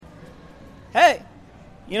hey,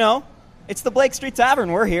 it's the Blake Street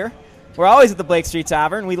Tavern. We're here. We're always at the Blake Street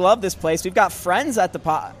Tavern. We love this place. We've got friends at the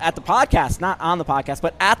podcast, not on the podcast,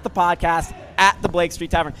 but at the podcast at the Blake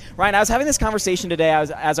Street Tavern. Ryan, I was having this conversation today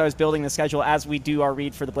as I was building the schedule as we do our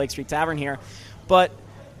read for the Blake Street Tavern here. But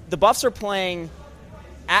the Buffs are playing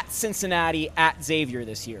at Cincinnati, at Xavier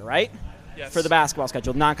this year, right? Yes. For the basketball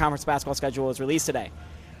schedule. Non-conference basketball schedule was released today.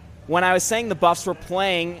 When I was saying the Buffs were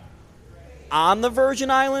playing on the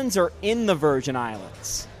Virgin Islands or in the Virgin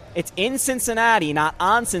Islands? It's in Cincinnati, not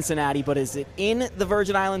on Cincinnati, but is it in the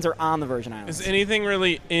Virgin Islands or on the Virgin Islands? Is anything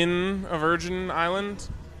really in a Virgin Island?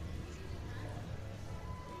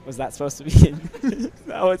 Was that supposed to be in?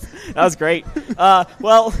 that was great.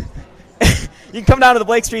 Well, you can come down to the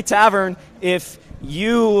Blake Street Tavern if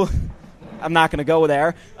you... I'm not going to go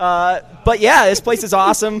there. But, yeah, this place is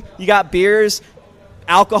awesome. You got beers,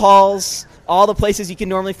 alcohols, all the places you can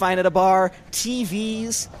normally find at a bar,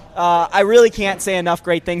 TVs. I really can't say enough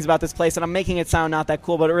great things about this place, and I'm making it sound not that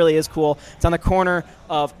cool, but it really is cool. It's on the corner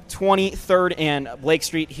of 23rd and Blake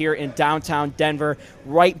Street here in downtown Denver,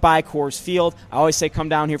 right by Coors Field. I always say come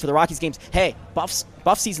down here for the Rockies games. Hey,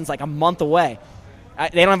 Buff season's like a month away.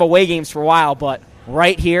 They don't have away games for a while, but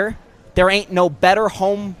right here, there ain't no better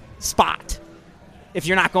home spot if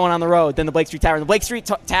you're not going on the road than the Blake Street Tavern. The Blake Street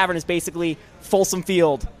Tavern is basically Folsom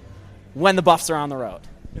Field when the Buffs are on the road.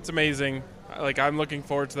 It's amazing. I'm looking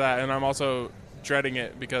forward to that, and I'm also dreading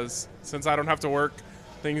it because since I don't have to work,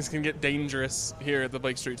 things can get dangerous here at the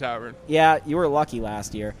Blake Street Tavern. Yeah, you were lucky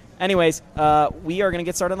last year. Anyways, we are going to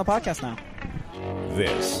get started on the podcast now.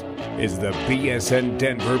 This is the BSN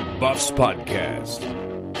Denver Buffs Podcast,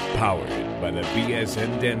 powered by the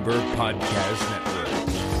BSN Denver Podcast Network.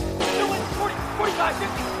 40, 45,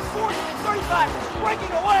 50, 40, 35,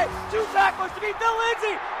 breaking away, 2 tacklers to beat Phil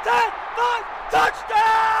Lindsay, 10, 5,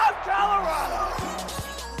 touchdown, Colorado!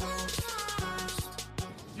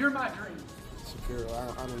 You're my dream. Shapiro,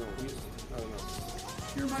 I don't know.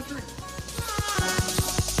 You're my dream.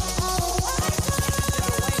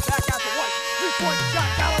 Back out to White, 3-point shot,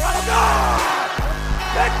 Colorado, good!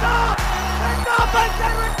 Picked up by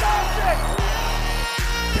Derek Johnson!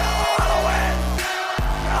 Colorado wins!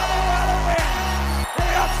 Colorado wins!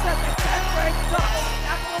 They upset the 10th-ranked Buffs.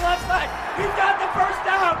 Tackle the left side, he's got the first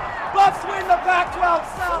down! Buffs win the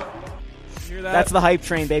Pac-12 South! Hear that? That's the hype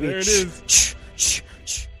train, baby. There it is.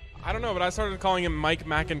 I don't know, but I started calling him Mike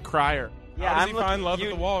Mackin Crier. Yeah, How does he find love at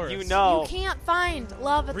the Walrus? You know. You can't find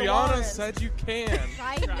love at the Brianna Walrus. said you can.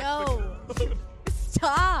 I know.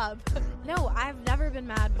 Stop. No, I've never been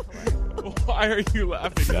mad before. Why are you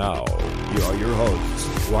laughing? Now, here are your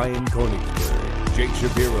hosts, Ryan Koenigsberg, Jake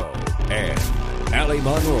Shapiro, and Ali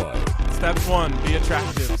Monroy. Step 1, be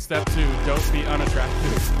attractive. Step 2, don't be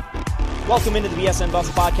unattractive. Welcome into the BSN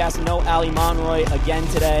Buffs Podcast. No Ali Monroy again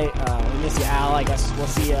today. We miss you, Al. I guess we'll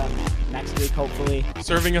see you next week, hopefully,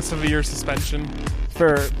 Serving a severe suspension.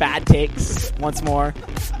 for bad takes once more.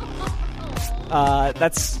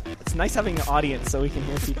 It's nice having an audience so we can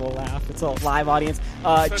hear people laugh. It's a live audience.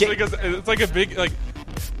 Especially because it's like a big,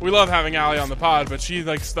 we love having Allie on the pod, but she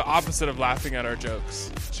likes the opposite of laughing at our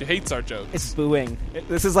jokes. She hates our jokes. It's booing.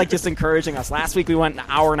 This is just encouraging us. Last week we went an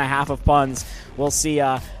hour and a half of puns. We'll see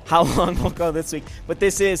how long we'll go this week. But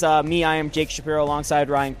this is me. I am Jake Shapiro alongside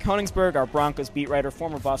Ryan Koenigsberg, our Broncos beat writer,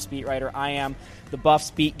 former Buffs beat writer. I am the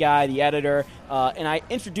Buffs beat guy, the editor. And I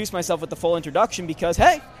introduced myself with the full introduction because,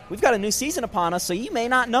 hey, we've got a new season upon us, so you may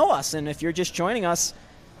not know us. And if you're just joining us,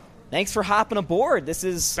 thanks for hopping aboard. This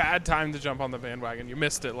is... Bad time to jump on the bandwagon. You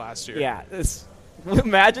missed it last year. Yeah.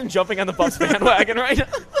 Imagine jumping on the Buffs bandwagon right now.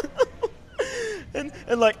 and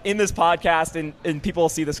in this podcast, and people will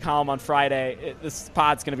see this column on Friday. This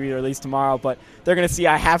pod's going to be released tomorrow, but they're going to see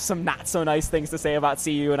I have some not so nice things to say about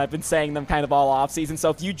CU, and I've been saying them kind of all off season.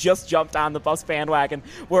 So if you just jumped on the Buffs bandwagon,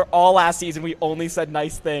 where all last season we only said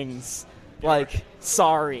nice things,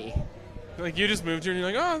 sorry. You just moved here and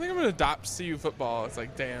you're like, oh, I think I'm going to adopt CU football. It's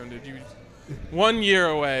like, damn, dude, you 1 year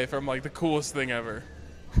away from the coolest thing ever.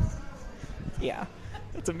 Yeah,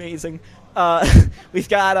 that's amazing. We've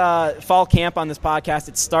got fall camp on this podcast.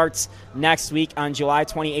 It starts next week on July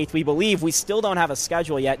 28th. We believe we still don't have a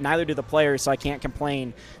schedule yet. Neither do the players, so I can't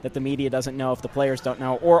complain that the media doesn't know if the players don't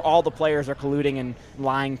know, or all the players are colluding and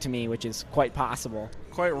lying to me, which is quite possible.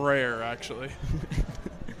 Quite rare, actually.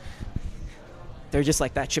 They're just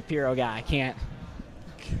like that Shapiro guy. I can't.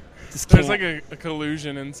 There's a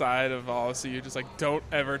collusion inside of all of CU. Just don't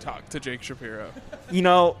ever talk to Jake Shapiro.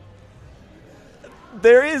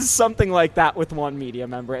 There is something like that with one media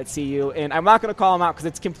member at CU, and I'm not going to call him out because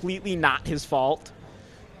it's completely not his fault.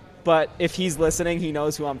 but if he's listening, he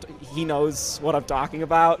knows he knows what I'm talking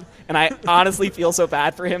about. And I honestly feel so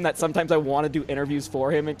bad for him that sometimes I want to do interviews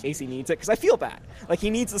for him in case he needs it, because I feel bad. Like, he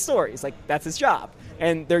needs the stories. Like, that's his job.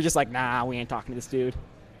 And they're just like, nah, we ain't talking to this dude.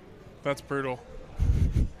 That's brutal.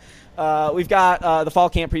 We've got the fall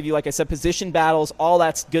camp preview, like I said, position battles, all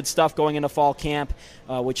that's good stuff going into fall camp,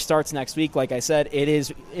 which starts next week. Like I said, it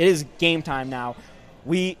is game time now.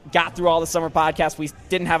 We got through all the summer podcasts. We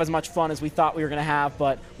didn't have as much fun as we thought we were going to have,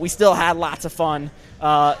 but we still had lots of fun.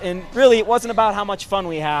 And really, it wasn't about how much fun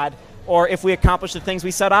we had or if we accomplished the things we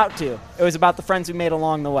set out to. It was about the friends we made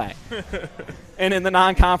along the way. And in the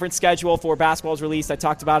non-conference schedule for basketball's released, I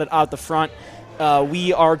talked about it out the front.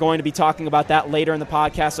 We are going to be talking about that later in the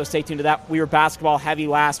podcast, so stay tuned to that. We were basketball heavy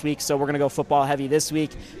last week, so we're going to go football heavy this week.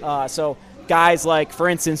 So guys like, for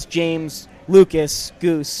instance, James, Lucas,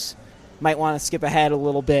 Goose might want to skip ahead a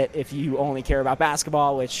little bit if you only care about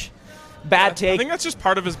basketball, which bad take. I think that's just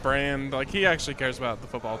part of his brand. Like, he actually cares about the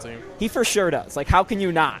football team. He for sure does. Like, how can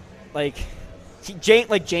you not? Like,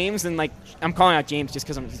 James, and like, I'm calling out James just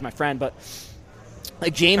because he's my friend, but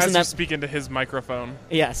like James and that speak into his microphone.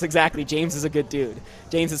 Yes, exactly. James is a good dude.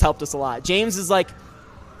 James has helped us a lot. James is like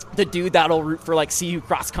the dude that'll root for like CU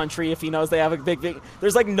cross country if he knows they have a big.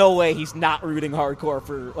 There's like no way he's not rooting hardcore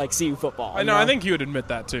for like CU football. I know. I think he would admit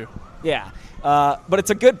that too. Yeah, but it's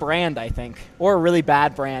a good brand, I think, or a really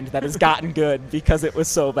bad brand that has gotten good because it was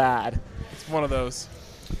so bad. It's one of those.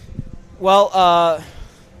 Well,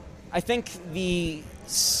 I think the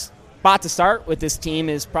spot to start with this team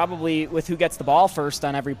is probably with who gets the ball first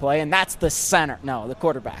on every play, and that's the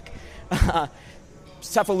quarterback.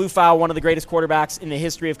 Sefo Liufau, one of the greatest quarterbacks in the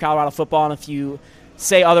history of Colorado football, and if you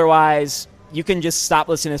say otherwise, you can just stop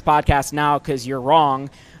listening to this podcast now because you're wrong.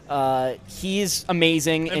 He's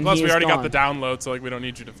amazing. And plus, we already got the download, so like we don't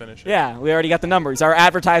need you to finish it. Yeah, we already got the numbers. Our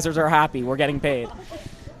advertisers are happy. We're getting paid.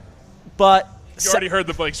 But you already heard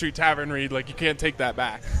the Blake Street Tavern read. Like, you can't take that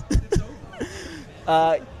back.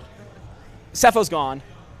 Sefo's gone,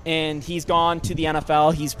 and he's gone to the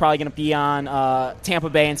NFL. He's probably going to be on Tampa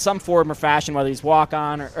Bay in some form or fashion, whether he's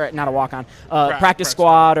walk-on or not a walk-on, practice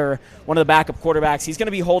squad or one of the backup quarterbacks. He's going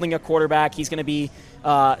to be holding a quarterback. He's going to be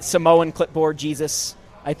Samoan clipboard Jesus,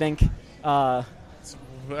 I think. Yeah,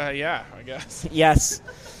 I guess. Yes.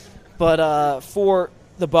 But for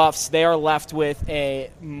the Buffs, they are left with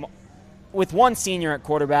one senior at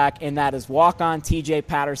quarterback, and that is walk-on TJ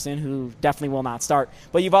Patterson, who definitely will not start.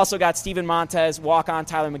 But you've also got Steven Montez, walk-on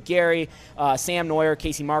Tyler McGarry, Sam Neuer,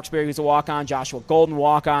 Casey Marksberry, who's a walk-on, Joshua Golden,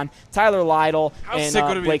 walk-on, Tyler Lytle, How and sick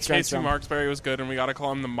would it be Blake if Casey Strenstrom. Marksberry was good and we got to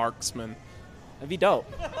call him the Marksman? That'd be dope.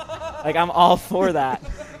 Like, I'm all for that.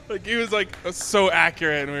 Like, he was, like, so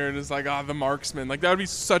accurate, and we were just like, the Marksman. Like, that would be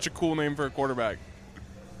such a cool name for a quarterback.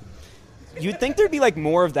 You'd think there'd be, like,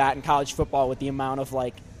 more of that in college football with the amount of,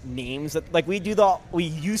 like, names that, like, we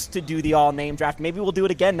used to do the all name draft. Maybe we'll do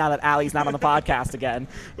it again now that Allie's not on the podcast again.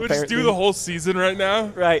 We'll just do the whole season right now.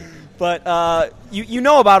 Right. But you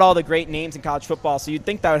know about all the great names in college football, so you'd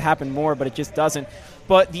think that would happen more, but it just doesn't.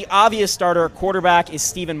 But the obvious starter quarterback is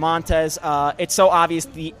Steven Montez. It's so obvious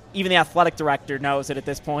even the athletic director knows it at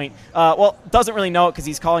this point. Well, doesn't really know it because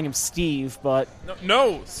he's calling him Steve, but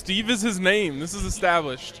No, Steve is his name. This is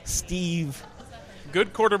established. Steve.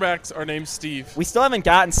 Good quarterbacks are named Steve. We still haven't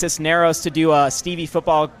gotten Cisneros to do a Stevie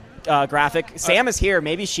football graphic. Sam is here.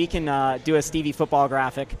 Maybe she can do a Stevie football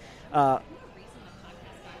graphic.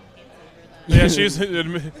 Yeah, she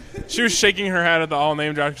was shaking her head at the all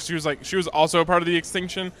name draft. She was also a part of the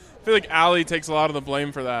extinction. I feel like Allie takes a lot of the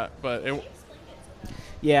blame for that, but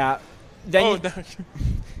yeah.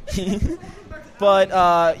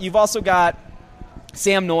 But you've also got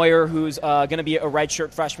Sam Neuer, who's going to be a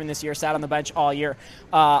redshirt freshman this year, sat on the bench all year.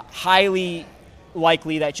 Highly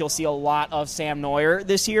likely that you'll see a lot of Sam Neuer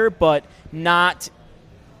this year, but not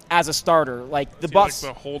as a starter. Like the Buffs,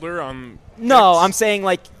 like the holder on. No, I'm saying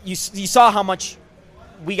like you saw how much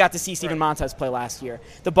we got to see Steven Montez play last year.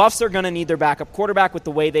 The Buffs are going to need their backup quarterback with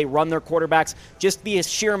the way they run their quarterbacks. Just the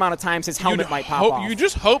sheer amount of times his helmet might pop off. You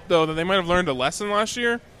just hope though that they might have learned a lesson last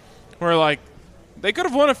year, where like they could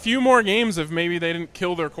have won a few more games if maybe they didn't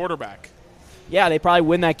kill their quarterback. Yeah, they probably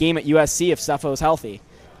win that game at USC if Sefo's healthy.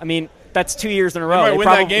 I mean, that's 2 years in a row. They might win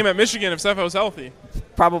that game at Michigan if Sefo's healthy.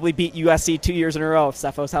 Probably beat USC 2 years in a row if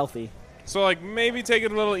Sefo's healthy. So, like, maybe take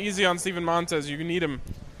it a little easy on Steven Montez. You need him.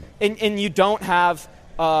 And you don't have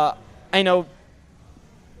I know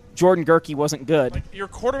Jordan Gerke wasn't good. Like, your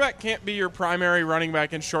quarterback can't be your primary running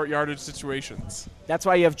back in short yardage situations. That's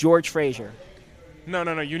why you have George Frazier. No.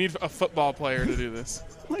 You need a football player to do this.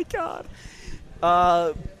 Oh, my God.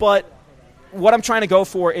 But what I'm trying to go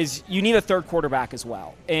for is you need a third quarterback as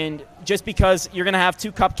well. And just because you're going to have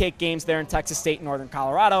 2 cupcake games there in Texas State and Northern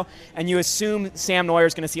Colorado, and you assume Sam Neuer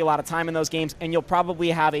is going to see a lot of time in those games, and you'll probably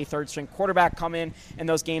have a third-string quarterback come in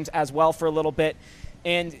those games as well for a little bit.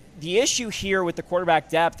 And the issue here with the quarterback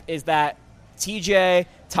depth is that TJ,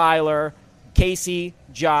 Tyler, Casey,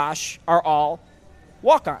 Josh are all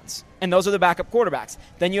walk-ons, and those are the backup quarterbacks.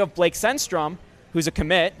 Then you have Blake Senstrom, who's a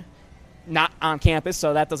commit, not on campus,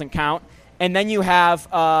 so that doesn't count. And then you have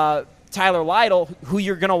Tyler Lytle, who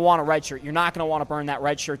you're going to want a redshirt. You're not going to want to burn that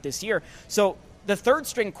red shirt this year. So the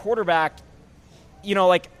third-string quarterback,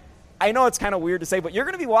 I know it's kind of weird to say, but you're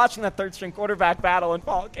going to be watching that third-string quarterback battle in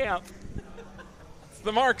fall camp. It's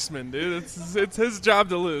the marksman, dude. It's his job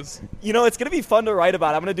to lose. It's going to be fun to write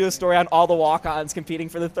about. I'm going to do a story on all the walk-ons competing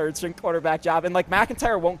for the third-string quarterback job. And,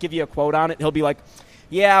 McIntyre won't give you a quote on it. He'll be like,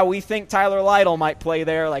 yeah, we think Tyler Lytle might play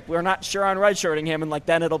there. We're not sure on redshirting him. And,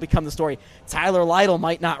 then it'll become the story. Tyler Lytle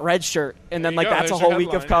might not redshirt. And then, that's a whole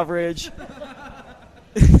week of coverage.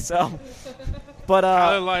 So, but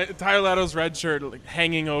Tyler Lytle's redshirt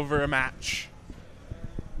hanging over a match.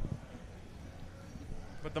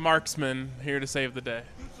 But the marksman here to save the day.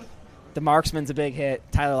 The marksman's a big hit.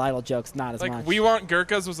 Tyler Lytle jokes not as much. We want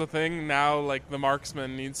Gurkhas was a thing. Now, the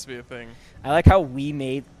marksman needs to be a thing. I like how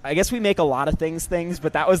I guess we make a lot of things,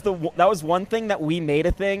 but that was one thing that we made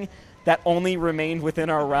a thing that only remained within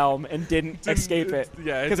our realm and didn't escape it.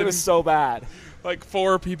 Yeah, because it was so bad.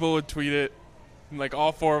 4 people would tweet it, and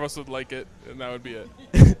all 4 of us would like it, and that would be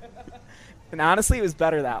it. And honestly, it was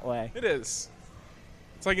better that way. It is.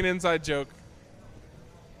 It's like an inside joke.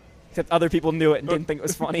 Except other people knew it and didn't think it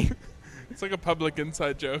was funny. It's like a public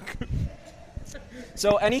inside joke.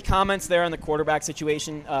 So, any comments there on the quarterback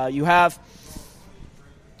situation? You have.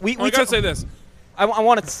 We gotta say this. I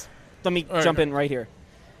want to. Let me jump in right here.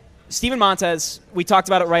 Steven Montez. We talked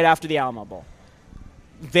about it right after the Alamo Bowl.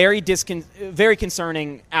 Very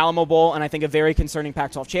concerning Alamo Bowl, and I think a very concerning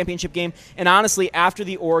Pac-12 championship game. And honestly, after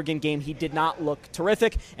the Oregon game, he did not look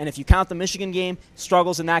terrific. And if you count the Michigan game,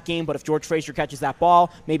 struggles in that game. But if George Frazier catches that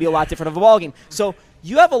ball, maybe a lot different of a ball game. So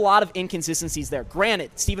you have a lot of inconsistencies there.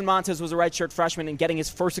 Granted, Steven Montez was a redshirt freshman and getting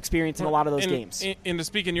his first experience in a lot of those games. And to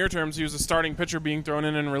speak in your terms, he was a starting pitcher being thrown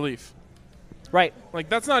in relief. Right.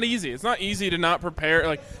 That's not easy. It's not easy to not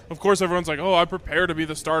prepare. Of course, everyone's like, oh, I prepare to be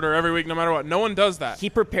the starter every week no matter what. No one does that. He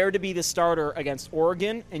prepared to be the starter against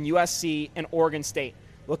Oregon and USC and Oregon State.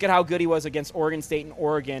 Look at how good he was against Oregon State and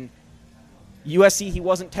Oregon. USC, he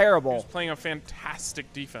wasn't terrible. He was playing a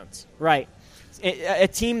fantastic defense. Right. A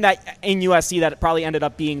team that in USC that probably ended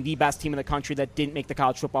up being the best team in the country that didn't make the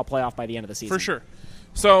college football playoff by the end of the season. For sure.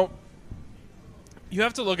 So you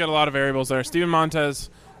have to look at a lot of variables there. Steven Montez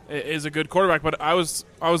is a good quarterback, but I was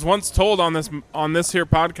once told on this here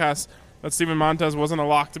podcast that Steven Montez wasn't a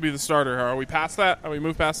lock to be the starter. Are we past that? Are we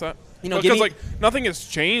moved past that? Because nothing has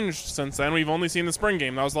changed since then. We've only seen the spring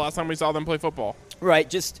game. That was the last time we saw them play football.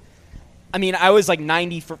 Right. I was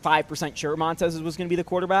 95% sure Montez was going to be the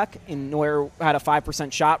quarterback, and Neuer had a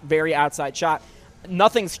 5% shot, very outside shot.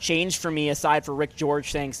 Nothing's changed for me aside for Rick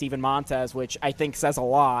George saying Steven Montez, which I think says a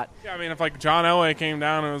lot. Yeah, if John Elway came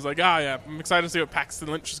down and was like, I'm excited to see what Paxton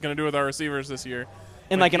Lynch is going to do with our receivers this year.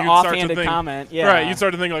 And an offhanded comment. Yeah. Right, you'd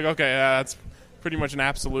start to think okay, that's pretty much an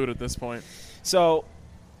absolute at this point. So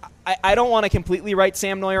I don't want to completely write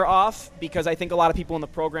Sam Neuer off because I think a lot of people in the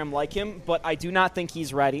program like him, but I do not think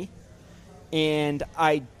he's ready. And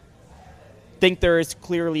I think there is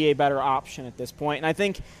clearly a better option at this point. And I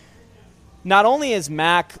think not only is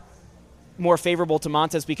Mac more favorable to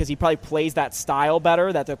Montez because he probably plays that style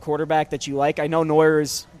better, that the quarterback that you like. I know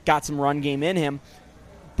Neuer's got some run game in him,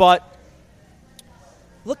 but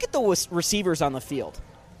look at the receivers on the field.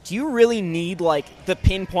 Do you really need the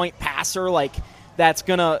pinpoint passer that's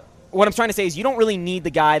going to – what I'm trying to say is you don't really need the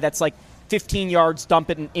guy that's 15 yards, dump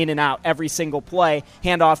it in and out every single play,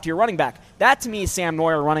 hand off to your running back. That to me is Sam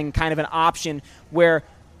Neuer running kind of an option where,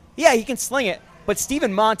 yeah, he can sling it, but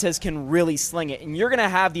Steven Montez can really sling it, and you're going to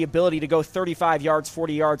have the ability to go 35 yards,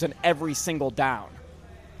 40 yards on every single down.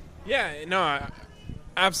 Yeah, no,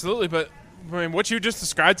 absolutely. But what you just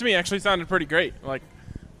described to me actually sounded pretty great.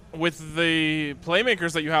 With the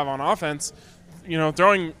playmakers that you have on offense,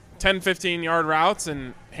 throwing 10, 15-yard routes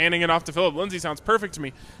and handing it off to Phillip Lindsay sounds perfect to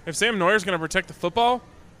me. If Sam Neuer's going to protect the football,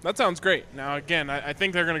 that sounds great. Now, again, I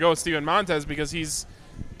think they're going to go with Steven Montez because he's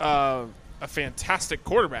a fantastic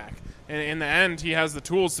quarterback. And in the end, he has the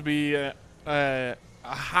tools to be a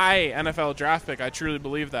high NFL draft pick. I truly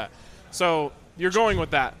believe that. So you're going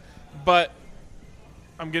with that. But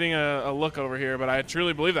I'm getting a look over here, but I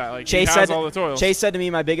truly believe that. Like, Chase he has said, all the toils. Chase said to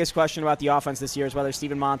me, my biggest question about the offense this year is whether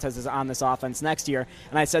Steven Montez is on this offense next year.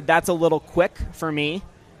 And I said, that's a little quick for me.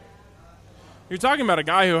 You're talking about a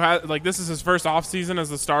guy who has, like, this is his first offseason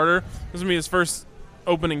as a starter. This is going to be his first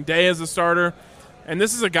opening day as a starter. And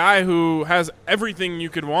this is a guy who has everything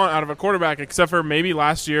you could want out of a quarterback, except for maybe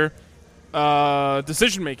last year,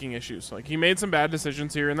 decision-making issues. Like, he made some bad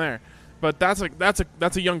decisions here and there. But that's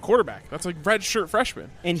a young quarterback. That's like redshirt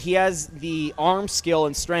freshman. And he has the arm skill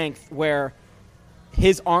and strength where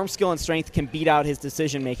his arm skill and strength can beat out his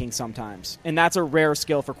decision-making sometimes. And that's a rare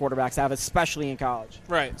skill for quarterbacks to have, especially in college.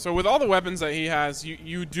 Right. So with all the weapons that he has,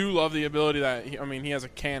 you do love the ability that, he has a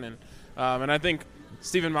cannon. And I think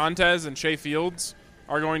Steven Montez and Shea Fields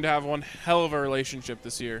are going to have one hell of a relationship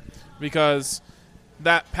this year, because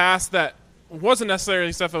that pass that wasn't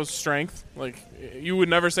necessarily Cefo's strength. Like, you would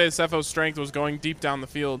never say Cefo's strength was going deep down the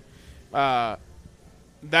field. That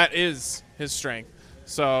is his strength.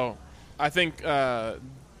 So I think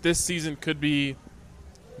this season could be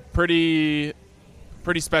pretty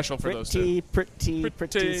special for those two.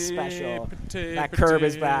 Pretty special. That curve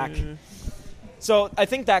is back. So I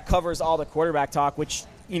think that covers all the quarterback talk, which,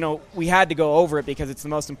 we had to go over it because it's the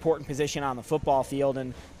most important position on the football field.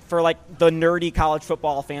 And for, like, the nerdy college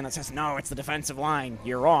football fan that says, no, it's the defensive line,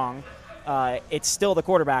 you're wrong. It's still the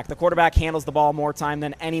quarterback. The quarterback handles the ball more time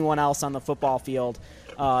than anyone else on the football field.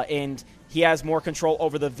 And he has more control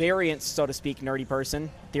over the variance, so to speak,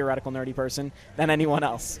 theoretical nerdy person, than anyone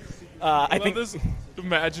else. I think this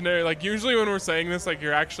imaginary, like, usually when we're saying this, like,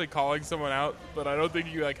 you're actually calling someone out, but I don't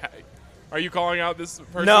think you, like, are you calling out this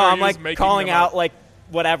person? No, or are I'm, you just like, making calling them out, up? like,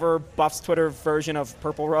 whatever Buff's Twitter version of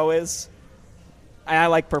Purple Row is. And I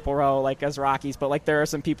like Purple Row, like, as Rockies, but, like, there are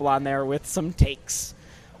some people on there with some takes.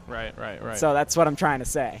 Right. So that's what I'm trying to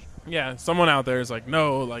say. Yeah, someone out there is like,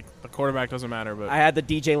 no, like, the quarterback doesn't matter. But I had the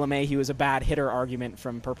DJ LeMay, was a bad hitter argument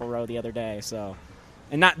from Purple Row the other day. So,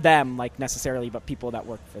 and not them, like, necessarily, but people that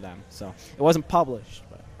work for them. So it wasn't published,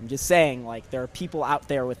 but I'm just saying, like, there are people out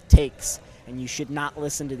there with takes, and you should not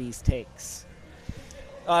listen to these takes.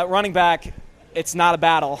 Running back, it's not a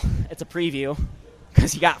battle. It's a preview,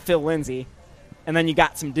 because you got Phil Lindsay, and then you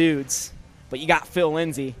got some dudes, but you got Phil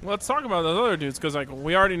Lindsay. Let's talk about those other dudes, because, like,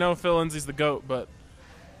 we already know Phil Lindsay's the GOAT, but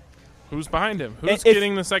who's behind him? Who's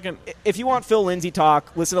getting the second? If you want Phil Lindsay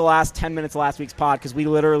talk, listen to the last 10 minutes of last week's pod, because we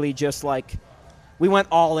literally just, like, we went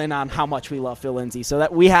all in on how much we love Phil Lindsay. So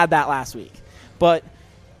that we had that last week. But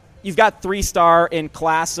you've got 3-star in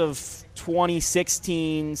class of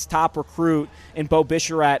 2016's top recruit in Bo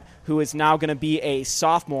Bicheret, who is now going to be a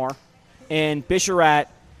sophomore. And Bicheret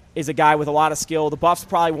is a guy with a lot of skill. The Buffs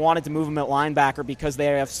probably wanted to move him at linebacker because they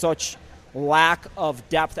have such lack of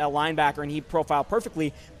depth at linebacker, and he profiled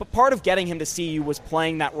perfectly. But part of getting him to CU was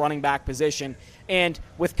playing that running back position. And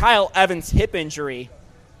with Kyle Evans' hip injury,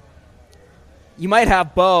 you might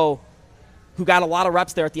have Bo, who got a lot of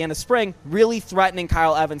reps there at the end of spring, really threatening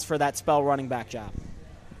Kyle Evans for that spell running back job.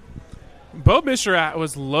 Bo Bicheret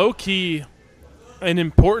was low-key an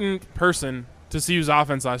important person to CU's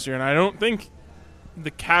offense last year, and I don't think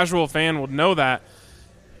the casual fan would know that.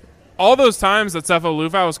 All those times that Sefo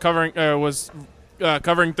Lufa was covering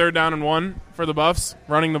 3rd down and 1 for the Buffs,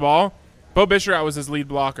 running the ball, Bo Bicheret was his lead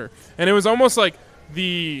blocker. And it was almost like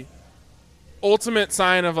the ultimate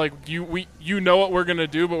sign of, like, you know what we're going to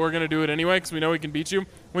do, but we're going to do it anyway because we know we can beat you.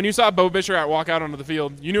 When you saw Bo Bicheret walk out onto the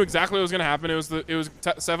field, you knew exactly what was going to happen.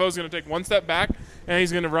 Sefo was going to take one step back, and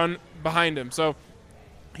he's going to run behind him. So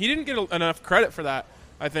he didn't get enough credit for that,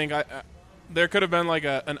 I think. There could have been, like,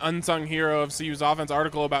 an unsung hero of CU's offense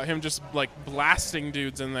article about him just, like, blasting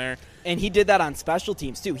dudes in there. And he did that on special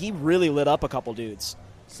teams, too. He really lit up a couple dudes.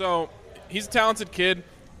 So he's a talented kid.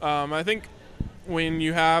 I think when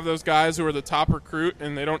you have those guys who are the top recruit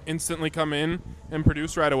and they don't instantly come in and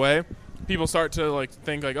produce right away, people start to, like,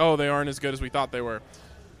 think, like, oh, they aren't as good as we thought they were.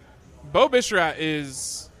 Bo Bicheret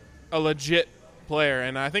is a legit player,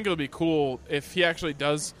 and I think it would be cool if he actually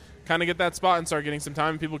does kind of get that spot and start getting some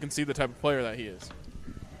time and people can see the type of player that he is.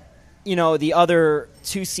 You know, the other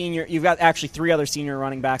you've got actually 3 other senior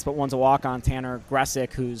running backs, but one's a walk-on, Tanner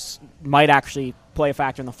Gressick, who's might actually play a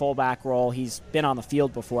factor in the fullback role. He's been on the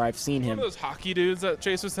field before. I've seen him. One of those hockey dudes that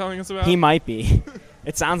Chase was telling us about? He might be.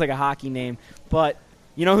 It sounds like a hockey name. But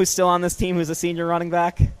you know who's still on this team who's a senior running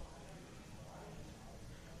back?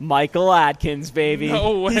 Michael Adkins, baby.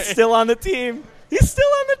 No way. He's still on the team. It's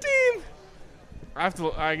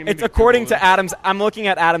according to Adams. I'm looking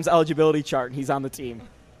at Adams' eligibility chart, and he's on the team.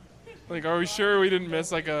 Like, are we sure we didn't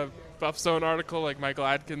miss, like, a Buff Zone article, like Michael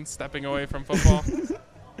Adkins stepping away from football?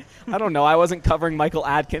 I don't know. I wasn't covering Michael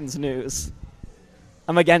Adkins news.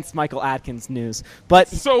 I'm against Michael Adkins news. But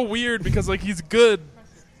So weird because, like, he's good.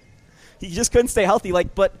 he just couldn't stay healthy.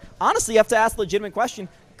 But honestly, you have to ask the legitimate question.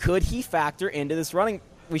 Could he factor into this running?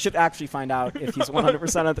 We should actually find out if he's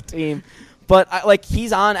 100% of the team. But,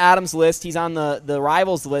 he's on Adams' list. He's on the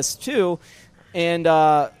Rivals list, too. And,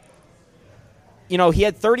 he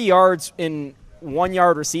had 30 yards in 1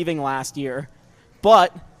 yard receiving last year.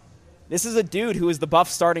 But this is a dude who was the Buff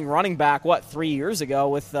starting running back, 3 years ago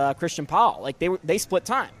with Christian Powell. They split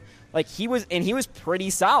time. He was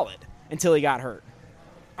pretty solid until he got hurt.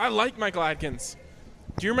 I like Michael Adkins.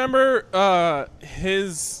 Do you remember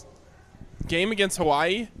his game against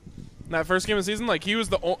Hawaii? That first game of the season? He was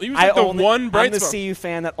the one bright I'm the spot. CU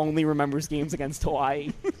fan that only remembers games against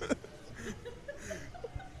Hawaii.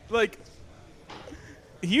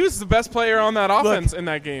 He was the best player on that offense in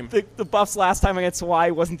that game. The Buffs' last time against Hawaii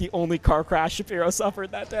wasn't the only car crash Shapiro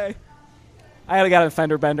suffered that day. I had to get a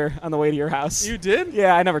fender bender on the way to your house. You did?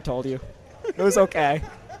 Yeah, I never told you. It was okay.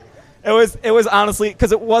 It was honestly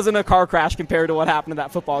because it wasn't a car crash compared to what happened in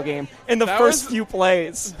that football game in the first few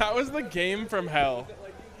plays. That was the game from hell.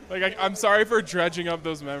 I'm sorry for dredging up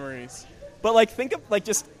those memories. But think of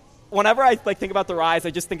just whenever I think about the Rise, I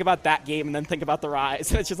just think about that game and then think about the Rise,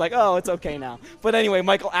 and it's just it's okay now. But anyway,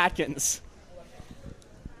 Michael Adkins,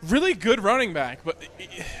 really good running back, but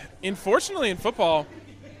unfortunately in football,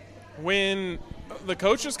 when the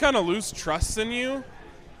coaches kind of lose trust in you,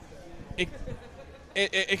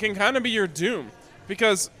 it can kind of be your doom.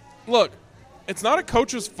 Because, look, it's not a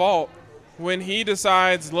coach's fault when he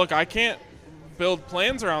decides, look, I can't build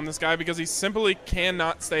plans around this guy because he simply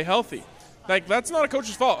cannot stay healthy. That's not a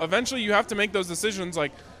coach's fault. Eventually you have to make those decisions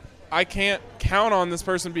I can't count on this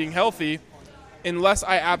person being healthy unless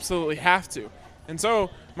I absolutely have to. And so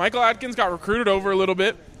Michael Adkins got recruited over a little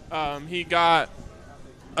bit. He got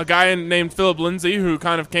a guy named Philip Lindsay who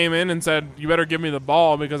kind of came in and said, you better give me the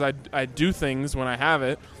ball because I do things when I have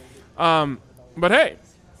it. But, hey,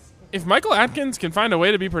 if Michael Adkins can find a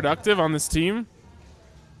way to be productive on this team,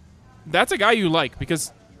 that's a guy you like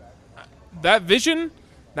because that vision,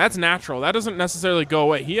 that's natural. That doesn't necessarily go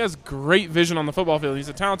away. He has great vision on the football field. He's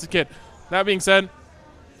a talented kid. That being said,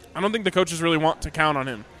 I don't think the coaches really want to count on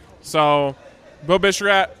him. So, Bo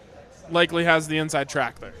Bichette likely has the inside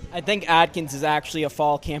track there. I think Adkins is actually a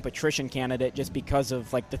fall camp attrition candidate just because of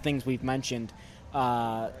the things we've mentioned.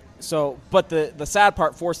 But the sad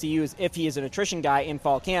part for CU is if he is an attrition guy in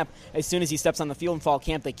fall camp, as soon as he steps on the field in fall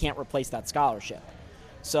camp, they can't replace that scholarship.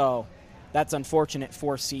 So that's unfortunate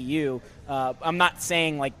for CU. I'm not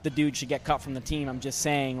saying the dude should get cut from the team. I'm just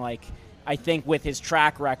saying I think with his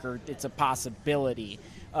track record, it's a possibility.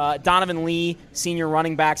 Donovan Lee, senior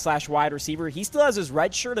running back / wide receiver, he still has his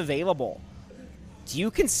red shirt available. Do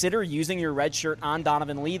you consider using your red shirt on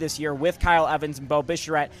Donovan Lee this year with Kyle Evans and Bo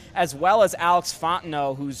Bichette, as well as Alex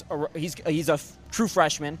Fontenot, he's a true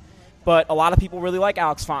freshman, but a lot of people really like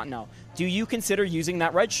Alex Fontenot. Do you consider using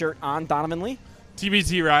that red shirt on Donovan Lee?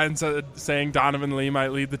 TBT Ryan saying Donovan Lee might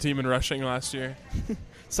lead the team in rushing last year.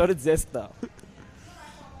 So did Zist, though.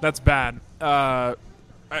 That's bad.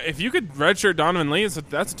 If you could redshirt Donovan Lee,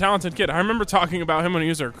 that's a talented kid. I remember talking about him when he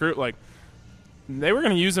was a recruit. They were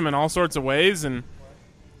going to use him in all sorts of ways. And,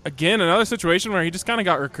 again, another situation where he just kind of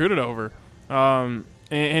got recruited over.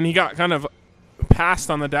 And he got kind of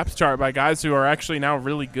passed on the depth chart by guys who are actually now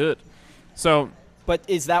really good. But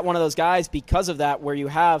is that one of those guys because of that where you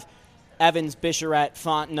have Evans, Bichette,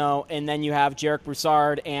 Fontenot, and then you have Jarek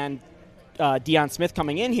Broussard and Deion Smith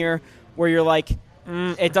coming in here where you're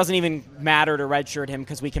it doesn't even matter to redshirt him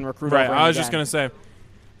because we can recruit over him I was again. just going to say,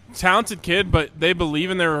 talented kid, but they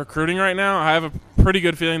believe in their recruiting right now. I have a pretty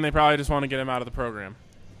good feeling they probably just want to get him out of the program.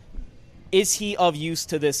 Is he of use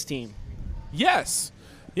to this team? Yes.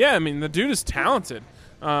 Yeah, I mean, the dude is talented.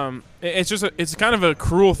 It's kind of a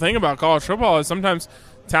cruel thing about college football is sometimes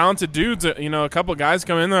talented dudes, a couple of guys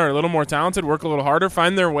come in that are a little more talented, work a little harder,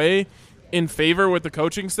 find their way in favor with the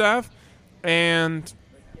coaching staff, and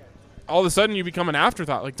all of a sudden you become an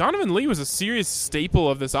afterthought. Donovan Lee was a serious staple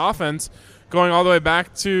of this offense going all the way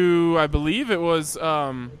back to, I believe it was,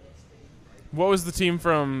 what was the team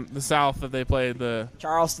from the South that they played? The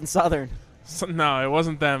Charleston Southern. No, it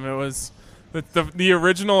wasn't them. It was the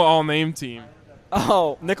original all-name team.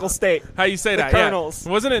 Oh, Nicholls State. How you say the that? Colonels.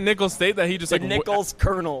 Yeah. Wasn't it Nicholls State that he just the Nicholls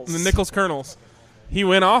Colonels? The Nicholls Colonels. He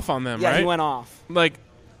went off on them, right? Yeah, he went off.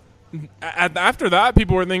 After that,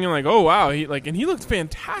 people were thinking oh wow, and he looked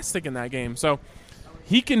fantastic in that game. So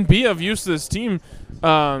he can be of use to this team.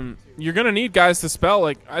 You're gonna need guys to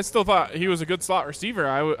spell. I still thought he was a good slot receiver.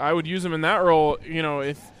 I would use him in that role.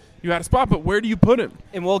 If you had a spot, but where do you put him?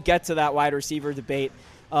 And we'll get to that wide receiver debate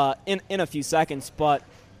in a few seconds, but.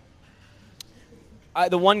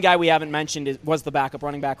 the one guy we haven't mentioned was the backup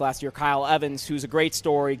running back last year, Kyle Evans, who's a great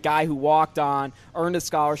story, guy who walked on, earned a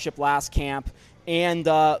scholarship last camp, and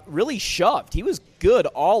really shoved. He was good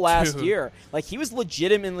all last year. Like, he was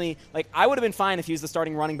legitimately – like, I would have been fine if he was the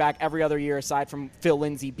starting running back every other year aside from Phil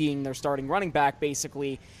Lindsay being their starting running back,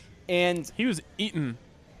 basically. And he was eaten.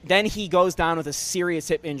 Then he goes down with a serious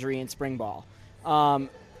hip injury in spring ball.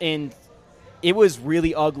 And it was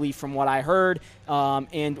really ugly from what I heard.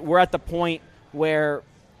 And we're at the point where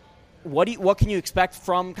what can you expect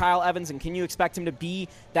from Kyle Evans, and can you expect him to be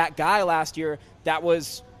that guy last year that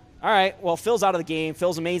was, all right, well, Phil's out of the game.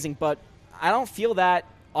 Phil's amazing, but I don't feel that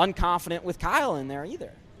unconfident with Kyle in there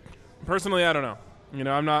either. Personally, I don't know. You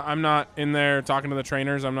know, I'm not in there talking to the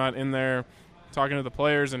trainers. I'm not in there talking to the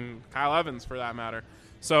players and Kyle Evans for that matter.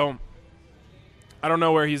 So I don't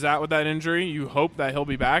know where he's at with that injury. You hope that he'll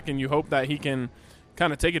be back, and you hope that he can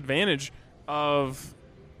kind of take advantage of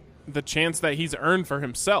the chance that he's earned for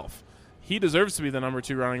himself. He deserves to be the number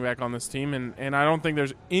 2 running back on this team, and I don't think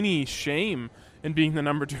there's any shame in being the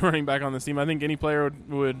number 2 running back on this team. I think any player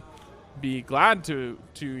would be glad to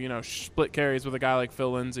you know, split carries with a guy like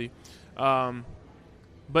Phil Lindsay.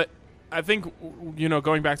 But I think, you know,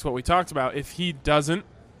 going back to what we talked about, if he's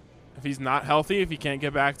not healthy, if he can't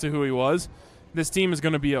get back to who he was, this team is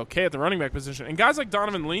going to be okay at the running back position. And guys like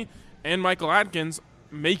Donovan Lee and Michael Adkins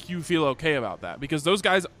make you feel okay about that, because those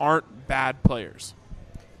guys aren't bad players.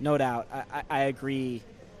 No doubt. I agree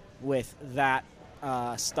with that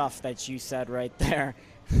stuff that you said right there.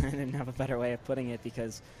 I didn't have a better way of putting it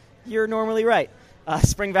because you're normally right.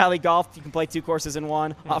 Spring Valley Golf, you can play 2 courses in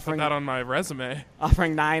one. Offering that on my resume.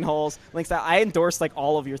 Offering 9 holes. Links that I endorse like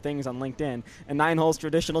all of your things on LinkedIn. And 9 holes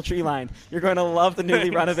traditional tree line. You're going to love the newly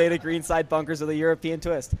renovated greenside bunkers with a European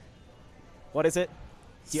twist. What is it?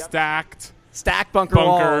 Stacked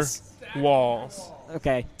bunker walls.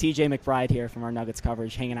 Okay, TJ McBride here from our Nuggets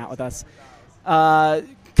coverage hanging out with us.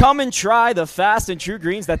 Come and try the fast and true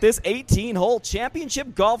greens that this 18-hole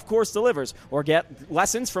championship golf course delivers, or get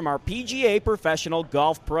lessons from our PGA professional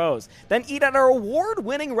golf pros. Then eat at our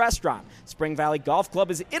award-winning restaurant. Spring Valley Golf Club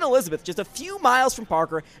is in Elizabeth, just a few miles from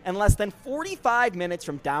Parker and less than 45 minutes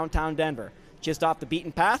from downtown Denver. Just off the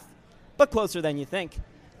beaten path, but closer than you think.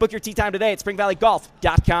 Book your tee time today at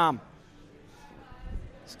springvalleygolf.com.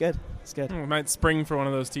 It's good. It's good. We might spring for one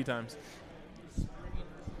of those tee times.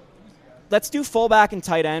 Let's do fullback and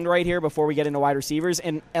tight end right here before we get into wide receivers.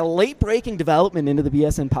 And a late-breaking development into the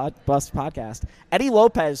BSN Bust podcast. Eddie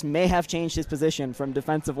Lopez may have changed his position from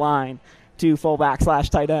defensive line to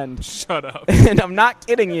fullback/tight end. Shut up. And I'm not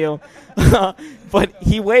kidding you. But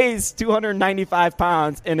he weighs 295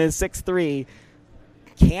 pounds and is 6'3".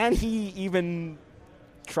 Can he even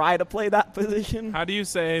try to play that position? How do you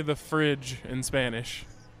say the fridge in Spanish?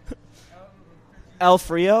 El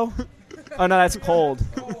Frio? Oh, no, that's cold.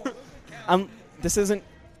 This isn't.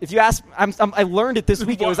 If you ask, I learned it this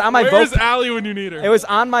week. It was on my. Where's Allie when you need her? It was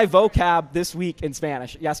on my vocab this week in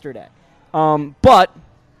Spanish yesterday. But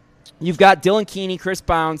you've got Dylan Keeney, Chris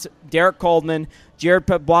Bounds, Derek Coleman, Jared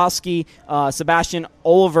Pawlowski, Sebastian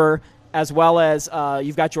Oliver, as well as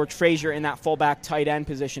you've got George Frazier in that fullback tight end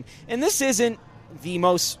position. And this isn't the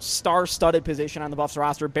most star-studded position on the Buffs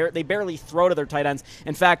roster. They barely throw to their tight ends.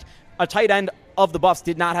 In fact, a tight end of the Buffs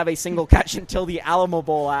did not have a single catch until the Alamo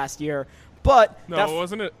Bowl last year. But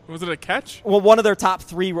wasn't it? Was it a catch? Well, one of their top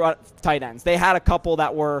 3 tight ends. They had a couple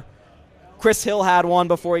that were. Chris Hill had one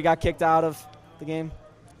before he got kicked out of the game.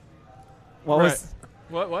 What?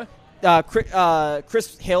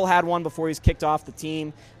 Chris Hill had one before he was kicked off the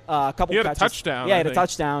team. A couple. He had catches. a touchdown. Yeah, he had a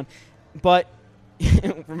touchdown. But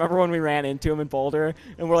remember when we ran into him in Boulder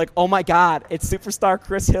and we're like, "Oh my God, it's superstar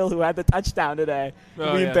Chris Hill who had the touchdown today."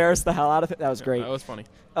 We embarrassed the hell out of it. That was great. That was funny.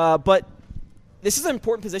 But this is an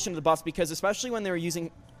important position to the Buffs because especially when they were using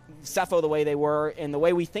Cepho the way they were and the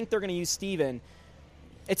way we think they're going to use Steven,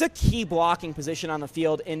 it's a key blocking position on the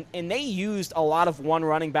field, and they used a lot of 1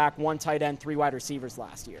 running back, 1 tight end, 3 wide receivers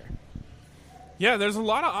last year. Yeah, there's a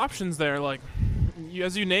lot of options there. Like,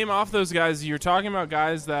 as you name off those guys, you're talking about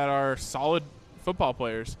guys that are solid football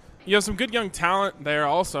players. You have some good young talent there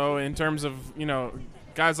also in terms of, you know,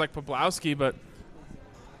 guys like Pawlowski, but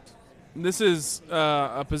this is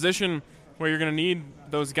a position where you're going to need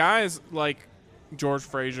those guys like George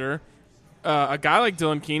Frazier, a guy like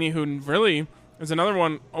Dylan Keeney, who really is another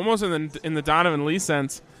one almost in the Donovan Lee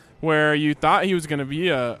sense, where you thought he was going to be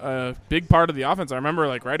a big part of the offense. I remember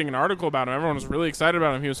like writing an article about him. Everyone was really excited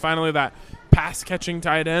about him. He was finally that pass-catching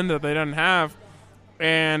tight end that they didn't have.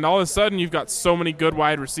 And all of a sudden you've got so many good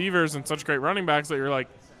wide receivers and such great running backs that you're like,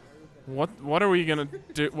 what are we gonna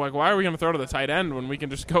do? Like, why are we gonna throw to the tight end when we can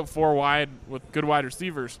just go 4 wide with good wide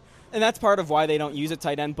receivers? And that's part of why they don't use a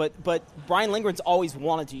tight end. But Brian Lindgren's always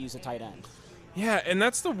wanted to use a tight end. Yeah, and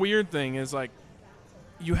that's the weird thing is, like,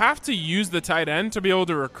 you have to use the tight end to be able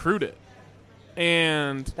to recruit it.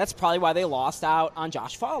 And that's probably why they lost out on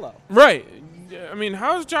Josh Fallow. Right. I mean,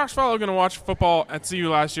 how is Josh Fallow going to watch football at CU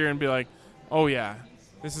last year and be like, oh, yeah,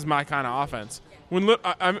 this is my kind of offense? When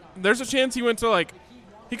there's a chance he went to, like,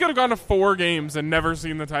 he could have gone to 4 games and never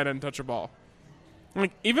seen the tight end touch a ball.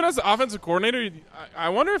 Like, even as the offensive coordinator, I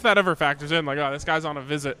wonder if that ever factors in. Like, oh, this guy's on a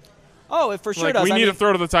visit. Oh, it for sure like, does. We need to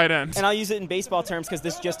throw to the tight end. And I'll use it in baseball terms because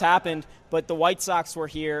this just happened, but the White Sox were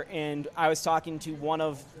here, and I was talking to one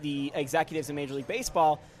of the executives in Major League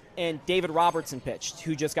Baseball, and David Robertson pitched,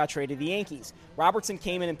 who just got traded to the Yankees. Robertson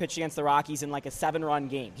came in and pitched against the Rockies in like a 7-run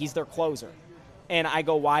game. He's their closer. And I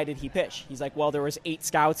go, why did he pitch? He's like, well, there was 8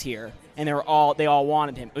 scouts here, and they all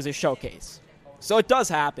wanted him. It was a showcase. So it does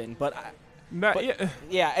happen, but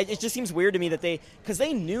it just seems weird to me that because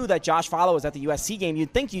they knew that Josh Fallow was at the USC game.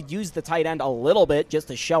 You'd think you'd use the tight end a little bit just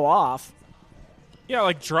to show off. Yeah,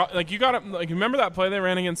 you got to remember that play they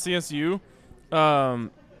ran against CSU.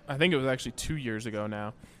 I think it was actually 2 years ago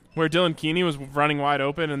now, where Dylan Keeney was running wide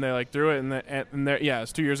open and they threw it it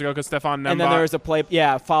was 2 years ago because Stephon Nembot. And then there was a play,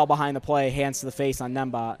 foul behind the play, hands to the face on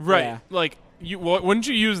Nembot. Right, yeah. like. Wouldn't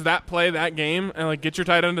you use that play, that game, and like get your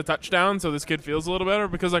tight end a touchdown so this kid feels a little better?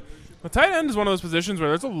 Because like the tight end is one of those positions where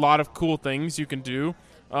there's a lot of cool things you can do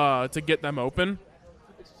to get them open.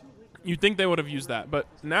 You'd think they would have used that, but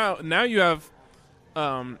now you have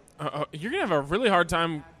you're gonna have a really hard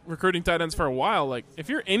time recruiting tight ends for a while. Like if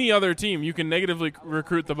you're any other team, you can negatively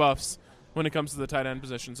recruit the Buffs when it comes to the tight end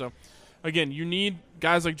position. So again, you need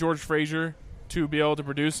guys like George Frazier to be able to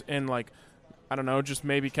produce and like I don't know, just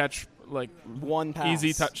maybe catch like one pass.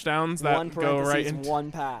 Easy touchdowns that go right into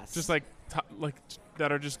one pass. Just like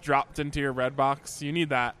that are just dropped into your red box. You need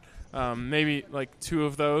that. Maybe like 2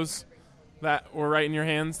 of those that were right in your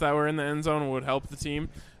hands that were in the end zone would help the team.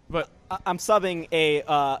 But I'm subbing a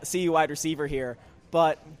CU wide receiver here,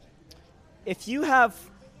 but if you have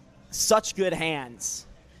such good hands,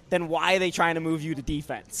 then why are they trying to move you to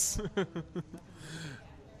defense?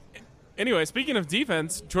 Anyway, speaking of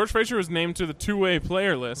defense, George Frazier was named to the 2-way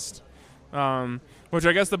player list, which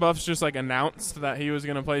I guess the Buffs just like announced that he was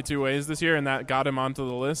going to play 2 ways this year, and that got him onto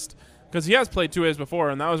the list because he has played 2 ways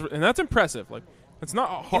before, and that's impressive. Like it's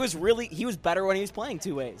not hard. He was better when he was playing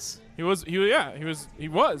 2 ways. He was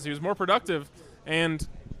more productive and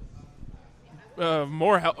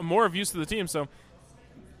more of use to the team. So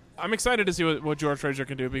I'm excited to see what George Frazier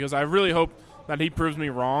can do because I really hope that he proves me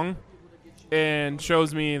wrong and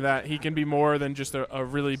shows me that he can be more than just a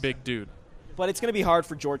really big dude. But it's going to be hard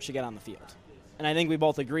for George to get on the field. And I think we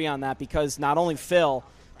both agree on that because not only Phil,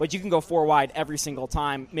 but you can go 4 wide every single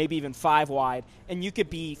time, maybe even 5 wide, and you could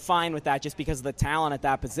be fine with that just because of the talent at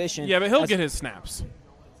that position. Yeah, but he'll get his snaps.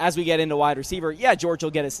 As we get into wide receiver, George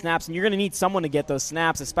will get his snaps, and you're going to need someone to get those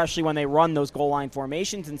snaps, especially when they run those goal line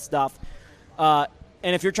formations and stuff. And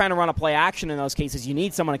if you're trying to run a play action in those cases, you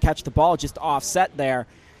need someone to catch the ball just to offset there.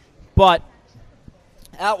 But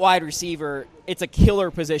at wide receiver, it's a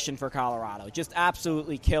killer position for Colorado. Just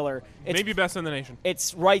absolutely killer. It's maybe best in the nation.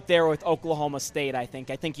 It's right there with Oklahoma State, I think.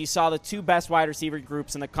 I think you saw the 2 best wide receiver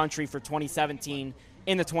groups in the country for 2017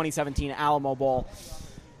 in the 2017 Alamo Bowl.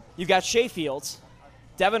 You've got Shea Fields,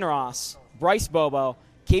 Devin Ross, Bryce Bobo,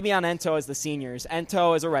 Kabion Ento as the seniors,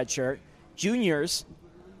 Ento as a redshirt, juniors,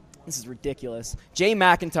 this is ridiculous, Jay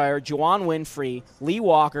McIntyre, Juwan Winfrey, Lee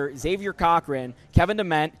Walker, Xavier Cochran, Kevin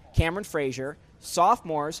DeMent, Cameron Frazier,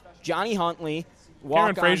 sophomores, Johnny Huntley,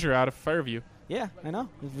 Cameron Frazier out of Fairview. Yeah, I know.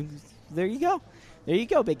 There you go. There you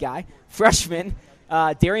go, big guy. Freshman,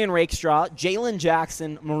 Darian Rakestraw, Jalen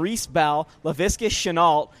Jackson, Maurice Bell, Laviscus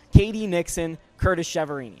Chenault, K.D. Nixon, Curtis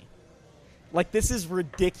Cheverini. Like, this is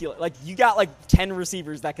ridiculous. Like, you got, 10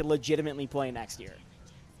 receivers that could legitimately play next year.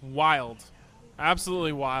 Wild.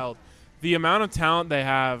 Absolutely wild. The amount of talent they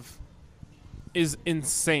have is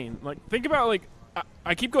insane. Like, think about,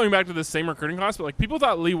 I keep going back to the same recruiting class, but, people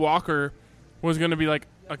thought Lee Walker was going to be,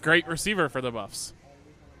 a great receiver for the Buffs.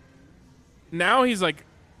 Now he's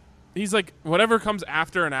whatever comes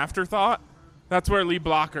after an afterthought, that's where Lee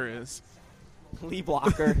Blocker is. Lee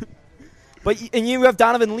Blocker. And you have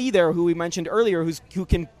Donovan Lee there, who we mentioned earlier, who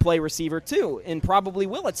can play receiver too, and probably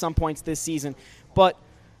will at some points this season. But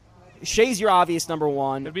Shea's your obvious number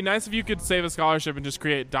one. It'd be nice if you could save a scholarship and just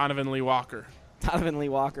create Donovan Lee Walker. Donovan Lee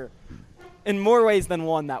Walker. In more ways than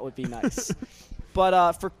one, that would be nice.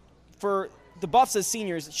 But for the Buffs as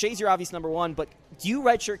seniors, Shea's your obvious number one, but do you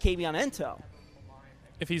redshirt Kabion Ento?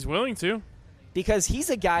 If he's willing to. because he's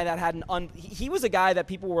a guy that had he was a guy that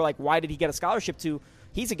people were like, why did he get a scholarship to?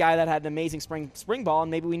 He's a guy that had an amazing spring ball,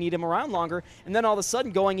 and maybe we need him around longer. And then all of a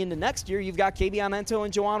sudden, going into next year, you've got Kabion Ento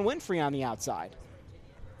and Juwan Winfrey on the outside.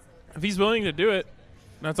 If he's willing to do it,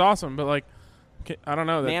 that's awesome. But like, I don't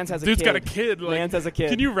know. Mans has a dude's kid. got a kid. Like, Mans has a kid.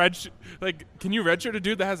 Can you redshirt a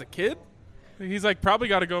dude that has a kid? He's like probably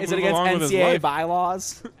got to go Is move it against along with his NCAA life.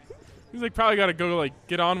 bylaws? He's like probably got to go like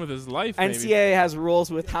get on with his life. Maybe. NCAA has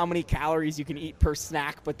rules with how many calories you can eat per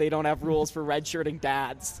snack, but they don't have rules for redshirting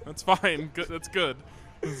dads. That's fine. Good. That's good.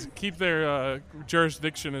 Just keep their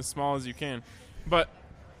jurisdiction as small as you can. But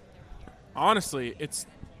honestly, it's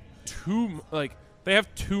they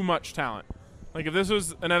have too much talent. Like if this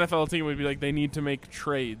was an NFL team, we'd be like they need to make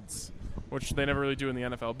trades, which they never really do in the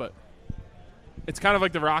NFL. But it's kind of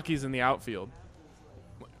like the Rockies in the outfield.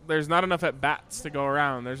 There's not enough at bats to go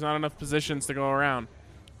around. There's not enough positions to go around.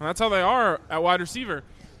 And that's how they are at wide receiver.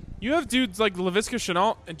 You have dudes like Laviska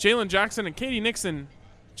Shenault and Jalen Jackson and Katie Nixon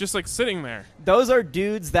just like sitting there. Those are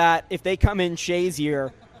dudes that, if they come in Shea's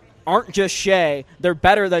year, aren't just Shea. They're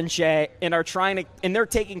better than Shea and are they're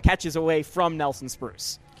taking catches away from Nelson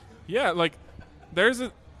Spruce. Yeah, like there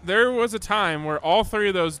was a time where all three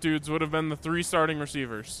of those dudes would have been the 3 starting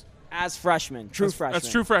receivers. As freshmen, freshmen. That's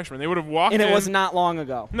true freshmen. They would have walked in. And it was not long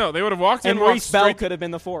ago. No, they would have walked in. And Maurice Bell could have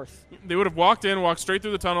been the 4th. They would have walked in, walked straight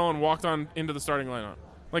through the tunnel, and walked on into the starting lineup.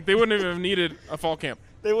 Like they wouldn't even have needed a fall camp.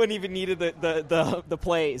 They wouldn't even needed the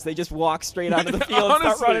plays. They just walk straight onto the field and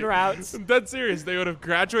start running routes. I'm dead serious. They would have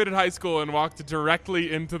graduated high school and walked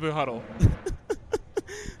directly into the huddle.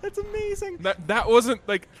 That's amazing. That wasn't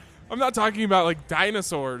like, I'm not talking about like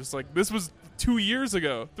dinosaurs. Like this was 2 years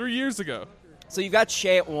ago, 3 years ago. So you've got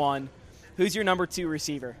Shea at 1. Who's your number 2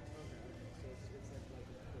 receiver?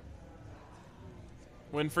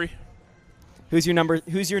 Winfrey. Who's your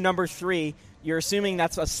number 3? You're assuming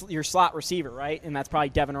that's your slot receiver, right? And that's probably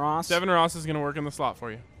Devin Ross. Devin Ross is going to work in the slot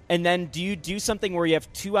for you. And then do you do something where you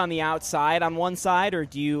have 2 on the outside on one side, or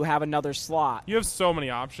do you have another slot? You have so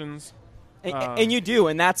many options. And you do,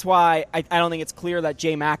 and that's why I don't think it's clear that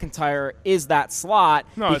Jay McIntyre is that slot,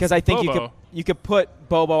 because I think Bobo. you could put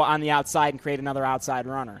Bobo on the outside and create another outside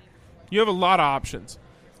runner. You have a lot of options.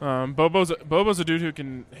 Bobo's a dude who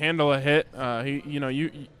can handle a hit.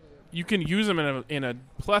 You can use him in a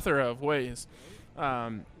plethora of ways,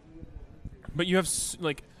 but you have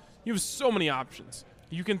so many options.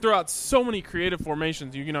 You can throw out so many creative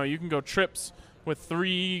formations. You can go trips with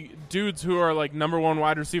 3 dudes who are like number 1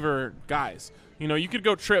 wide receiver guys. You could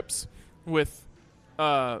go trips with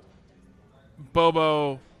Bobo,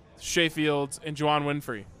 Shea Fields, and Juwan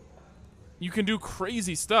Winfrey. You can do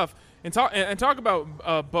crazy stuff. And talk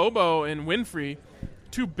about Bobo and Winfrey,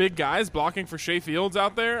 2 big guys blocking for Shea Fields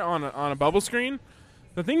out there on a bubble screen.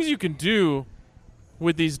 The things you can do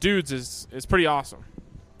with these dudes is pretty awesome.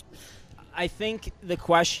 I think the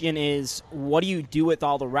question is, what do you do with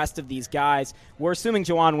all the rest of these guys? We're assuming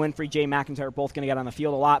Juwan Winfrey, Jay McIntyre are both going to get on the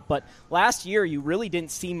field a lot, but last year you really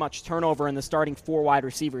didn't see much turnover in the starting 4 wide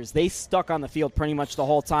receivers. They stuck on the field pretty much the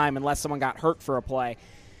whole time unless someone got hurt for a play.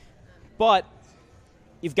 But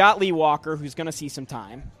you've got Lee Walker, who's going to see some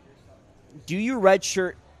time. Do you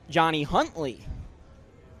redshirt Johnny Huntley?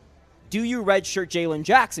 Do you redshirt Jalen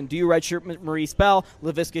Jackson? Do you redshirt Maurice Bell,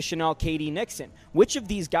 Laviska Shenault, Katie Nixon? Which of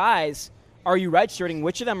these guys are you redshirting?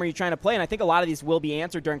 Which of them are you trying to play? And I think a lot of these will be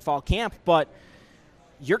answered during fall camp, but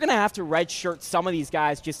you're going to have to redshirt some of these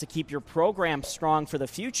guys just to keep your program strong for the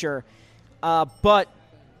future. But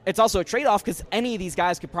it's also a trade-off because any of these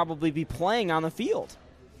guys could probably be playing on the field.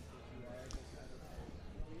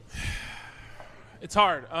 It's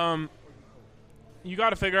hard. You got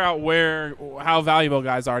to figure out how valuable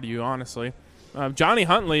guys are to you, honestly. Johnny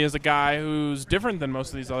Huntley is a guy who's different than most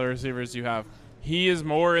of these other receivers you have. He is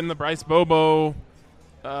more in the Bryce Bobo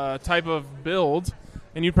type of build,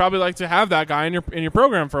 and you'd probably like to have that guy in your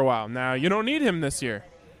program for a while. Now, you don't need him this year.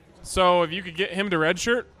 So if you could get him to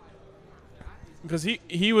redshirt, because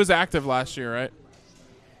he was active last year,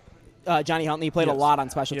 right? Johnny Huntley played a lot on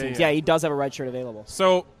special teams. Yeah, he does have a red shirt available.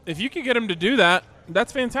 So if you could get him to do that,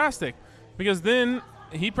 that's fantastic, because then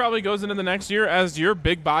he probably goes into the next year as your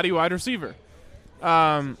big body wide receiver.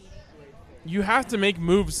 You have to make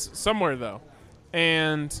moves somewhere, though.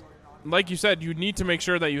 And like you said, you need to make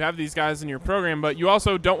sure that you have these guys in your program, but you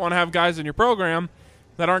also don't want to have guys in your program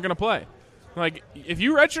that aren't going to play. Like, if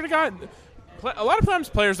you redshirt a guy, a lot of times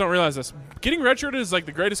players don't realize this. Getting redshirted is like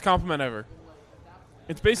the greatest compliment ever.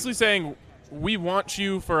 It's basically saying, we want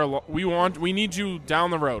you we need you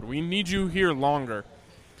down the road. We need you here longer.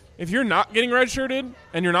 If you're not getting redshirted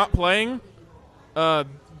and you're not playing,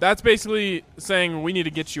 that's basically saying we need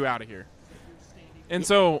to get you out of here. And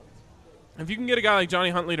so If you can get a guy like Johnny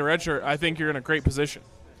Huntley to redshirt, I think you're in a great position.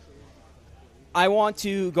 I want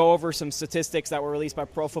to go over some statistics that were released by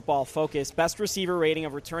Pro Football Focus. Best receiver rating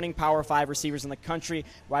of returning Power 5 receivers in the country.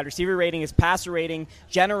 Wide receiver rating is passer rating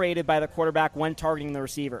generated by the quarterback when targeting the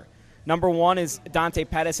receiver. Number 1 is Dante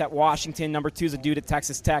Pettis at Washington. Number 2 is a dude at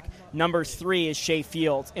Texas Tech. Number 3 is Shea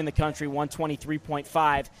Fields in the country.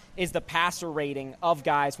 123.5 is the passer rating of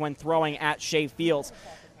guys when throwing at Shea Fields.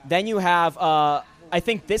 Then you have, I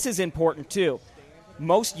think this is important too,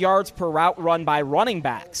 most yards per route run by running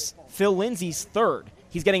backs. Phil Lindsay's third.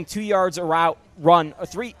 He's getting 2 yards a route run,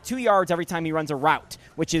 2 yards every time he runs a route,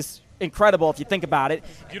 which is incredible if you think about it.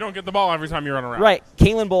 You don't get the ball every time you run around. Right.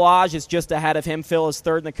 Kalen Ballage is just ahead of him. Phil is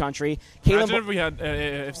third in the country. Imagine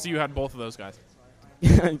if CU had both of those guys.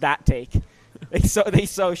 That take. They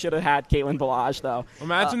so should have had Kalen Ballage, though.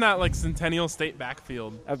 Imagine that like Centennial State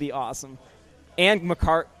backfield. That would be awesome. And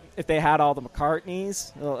if they had all the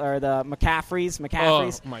McCartneys or the McCaffreys.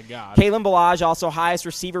 Oh, my God. Kalen Ballage, also highest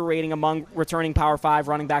receiver rating among returning Power 5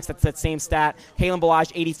 running backs. That's that same stat. Kalen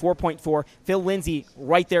Ballage, 84.4. Phil Lindsay,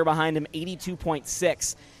 right there behind him,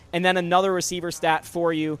 82.6. And then another receiver stat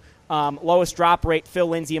for you. Lowest drop rate, Phil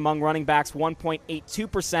Lindsay among running backs,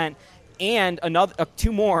 1.82%. And another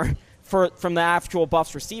 2 more from the actual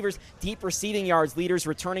Buffs receivers. Deep receiving yards, leaders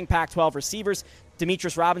returning Pac-12 receivers.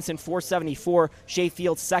 Demetrius Robinson, 474. Shea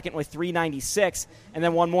Fields, second with 396. And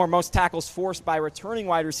then one more, most tackles forced by returning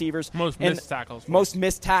wide receivers. Most missed tackles. Most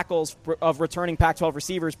missed tackles of returning Pac-12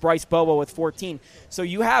 receivers, Bryce Bobo with 14. So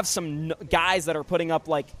you have some guys that are putting up,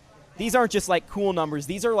 like, these aren't just, like, cool numbers.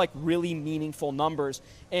 These are, like, really meaningful numbers.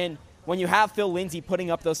 And when you have Phil Lindsay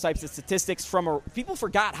putting up those types of statistics people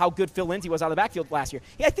forgot how good Phil Lindsay was out of the backfield last year.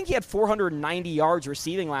 Yeah, I think he had 490 yards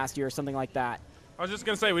receiving last year or something like that. I was just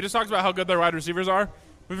going to say, we just talked about how good their wide receivers are.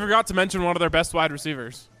 We forgot to mention one of their best wide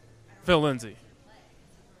receivers, Phil Lindsay.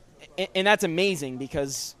 And that's amazing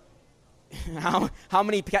because how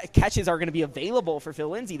many catches are going to be available for Phil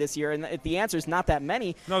Lindsay this year? And the answer is not that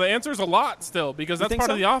many. No, the answer is a lot still because that's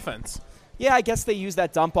part of the offense. Yeah, I guess they use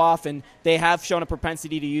that dump off, and they have shown a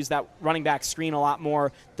propensity to use that running back screen a lot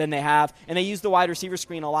more than they have. And they used the wide receiver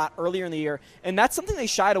screen a lot earlier in the year. And that's something they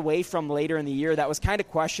shied away from later in the year that was kind of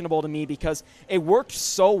questionable to me because it worked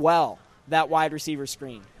so well, that wide receiver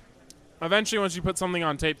screen. Eventually, once you put something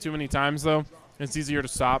on tape too many times, though, it's easier to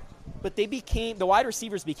stop. But the wide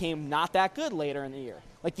receivers became not that good later in the year.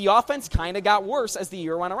 Like, the offense kind of got worse as the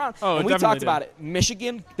year went around. Oh, and we talked about it.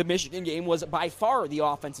 The Michigan game was by far the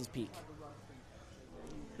offense's peak.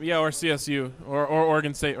 Yeah, or CSU or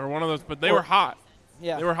Oregon State or one of those. But they were hot.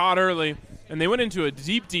 Yeah. They were hot early, and they went into a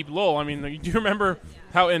deep, deep lull. I mean, do you remember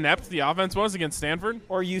how inept the offense was against Stanford?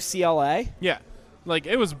 Or UCLA? Yeah. Like,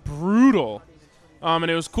 it was brutal. And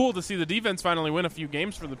it was cool to see the defense finally win a few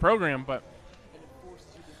games for the program. But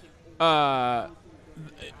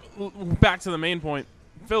back to the main point,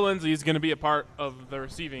 Phil Lindsay is going to be a part of the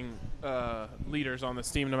receiving leaders on this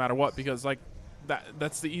team no matter what because, like,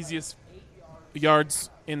 that's the easiest yards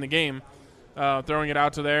in the game, throwing it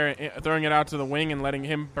out to the wing and letting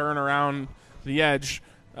him burn around the edge.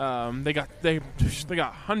 They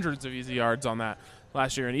got hundreds of easy yards on that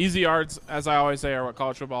last year, and easy yards, as I always say, are what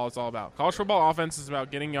college football is all about. College football offense is about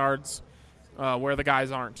getting yards where the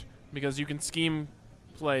guys aren't, because you can scheme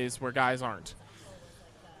plays where guys aren't.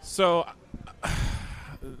 So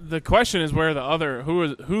the question is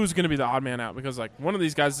who's going to be the odd man out, because like one of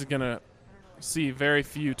these guys is going to see very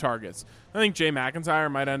few targets. I think Jay McIntyre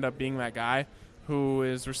might end up being that guy who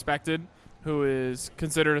is respected, who is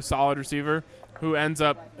considered a solid receiver, who ends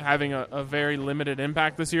up having a very limited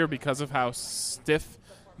impact this year because of how stiff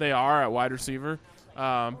they are at wide receiver.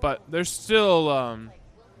 But there's still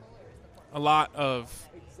a lot of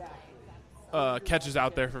catches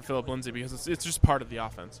out there for Philip Lindsay because it's just part of the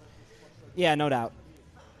offense. Yeah, no doubt.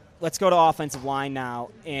 Let's go to offensive line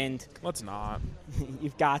now. And let's not.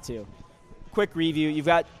 You've got to. Quick review. You've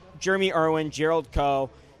got Jeremy Irwin, Gerald Coe,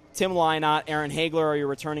 Tim Lynott, Aaron Hagler are your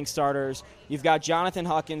returning starters. You've got Jonathan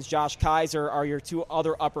Huckins, Josh Kaiser are your 2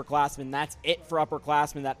 other upperclassmen. That's it for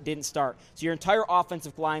upperclassmen that didn't start. So your entire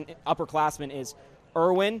offensive line upperclassmen is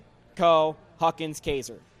Irwin, Coe, Huckins,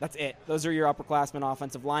 Kaiser. That's it. Those are your upperclassmen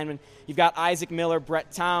offensive linemen. You've got Isaac Miller,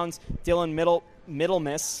 Brett Towns, Dylan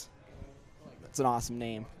Middlemiss. That's an awesome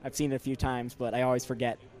name. I've seen it a few times, but I always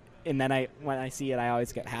forget. And then when I see it, I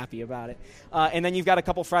always get happy about it. And then you've got a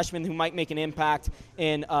couple freshmen who might make an impact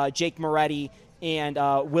in Jake Moretti and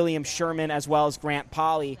William Sherman, as well as Grant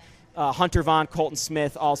Polly. Hunter Vaughn, Colton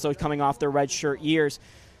Smith also coming off their redshirt years.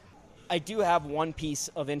 I do have one piece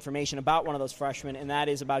of information about one of those freshmen, and that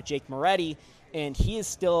is about Jake Moretti. And he is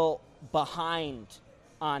still behind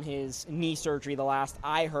on his knee surgery, the last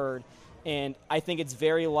I heard. And I think it's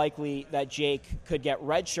very likely that Jake could get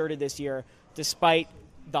redshirted this year, despite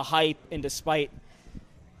the hype and despite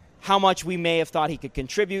how much we may have thought he could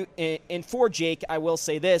contribute. And for Jake, I will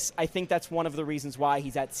say this. I think that's one of the reasons why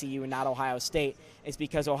he's at CU and not Ohio State, is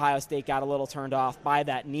because Ohio State got a little turned off by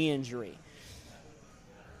that knee injury.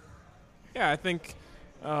 Yeah, I think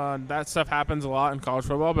that stuff happens a lot in college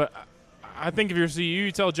football, but I think if you're CU,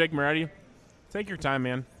 you tell Jake Moretti, take your time,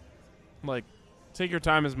 man. Like, take your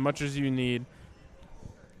time as much as you need.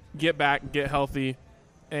 Get back, get healthy,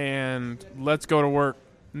 and let's go to work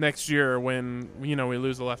next year when, we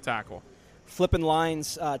lose the left tackle. Flipping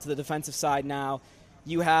lines to the defensive side now,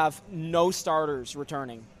 you have no starters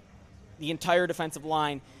returning. The entire defensive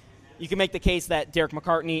line. You can make the case that Derek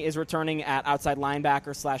McCartney is returning at outside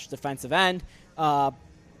linebacker / defensive end,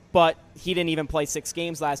 but he didn't even play 6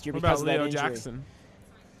 games last year because of that Leo injury. Jackson?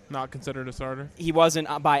 Not considered a starter? He wasn't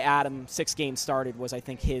by Adam. 6 games started was, I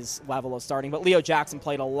think, his level of starting. But Leo Jackson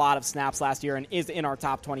played a lot of snaps last year and is in our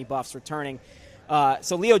top 20 buffs returning.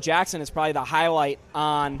 So Leo Jackson is probably the highlight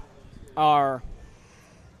on our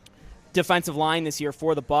defensive line this year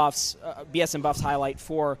for the Buffs. BSN Buffs highlight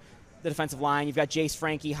for the defensive line. You've got Jace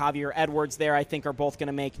Frankie, Javier Edwards there. I think are both going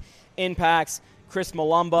to make impacts. Chris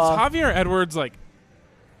Malumba. Is Javier Edwards,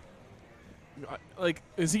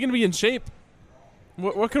 is he going to be in shape?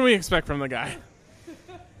 What can we expect from the guy?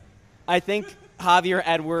 I think Javier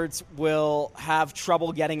Edwards will have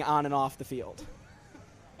trouble getting on and off the field.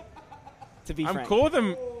 To be frank. I'm cool with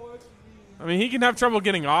him. I mean, he can have trouble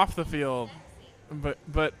getting off the field,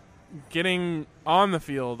 but getting on the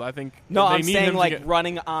field, I think. No, they I'm need saying him like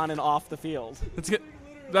running on and off the field.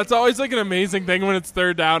 That's always like an amazing thing when it's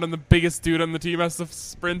third down and the biggest dude on the team has to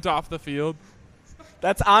sprint off the field.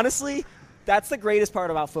 That's honestly, that's the greatest part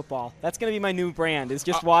about football. That's going to be my new brand, is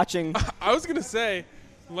just watching. I was gonna say,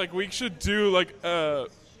 we should do like a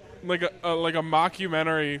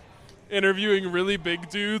mockumentary interviewing really big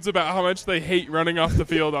dudes about how much they hate running off the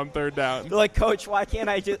field on third down. They're like, Coach, why can't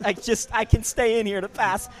I can stay in here to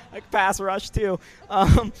pass rush too.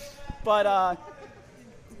 But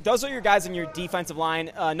those are your guys in your defensive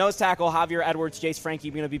line. Nose tackle, Javier Edwards, Jace Frankie,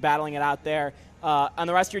 going to be battling it out there. On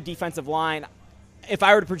the rest of your defensive line, if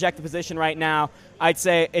I were to project the position right now, I'd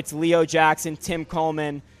say it's Leo Jackson, Tim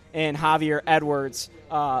Coleman, and Javier Edwards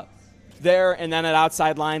there. And then at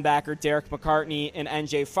outside linebacker, Derek McCartney and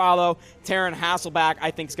NJ Follow. Taryn Hasselback,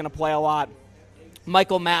 I think, is going to play a lot.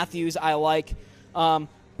 Michael Matthews, I like.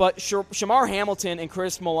 But Shamar Hamilton and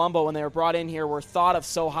Chris Malumbo, when they were brought in here, were thought of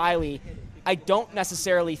so highly. I don't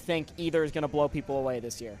necessarily think either is going to blow people away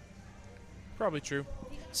this year. Probably true.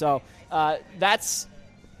 So that's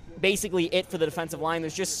basically it for the defensive line.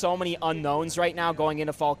 There's just so many unknowns right now going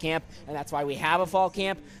into fall camp, and that's why we have a fall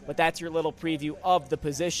camp. But that's your little preview of the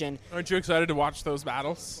position. Aren't you excited to watch those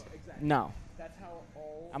battles? No.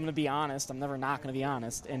 I'm going to be honest. I'm never not going to be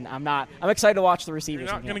honest, and I'm not. I'm excited to watch the receivers.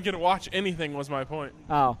 You're not going to get to watch anything was my point.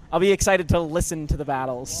 Oh, I'll be excited to listen to the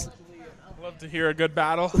battles. Love to hear a good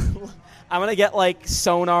battle. I'm going to get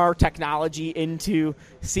sonar technology into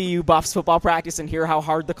CU Buffs football practice and hear how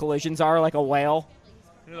hard the collisions are like a whale.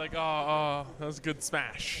 You're like, oh, that was a good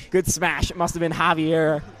smash. Good smash. It must have been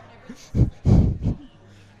Javier.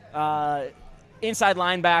 Inside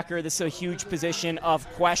linebacker, this is a huge position of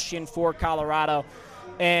question for Colorado.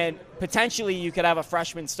 And potentially you could have a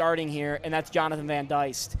freshman starting here, and that's Jonathan Van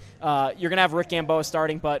Dyst. You're going to have Rick Gamboa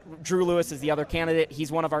starting, but Drew Lewis is the other candidate.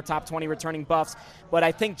 He's one of our top 20 returning Buffs. But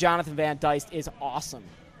I think Jonathan Van Dyst is awesome.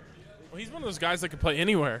 Well, he's one of those guys that can play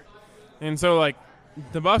anywhere. And so,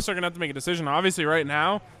 the Buffs are going to have to make a decision. Obviously, right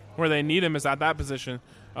now, where they need him is at that position.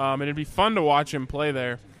 And it'd be fun to watch him play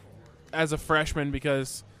there as a freshman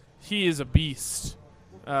because he is a beast.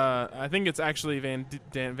 I think it's actually Van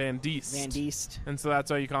Diest. Van Diest. And so that's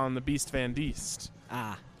why you call him the Beast Van Diest.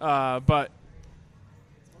 Ah. But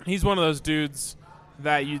he's one of those dudes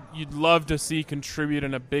that you'd love to see contribute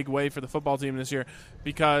in a big way for the football team this year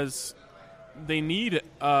because they need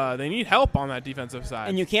help on that defensive side.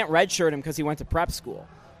 And you can't redshirt him because he went to prep school.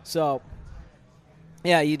 So,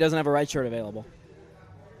 yeah, he doesn't have a red shirt available.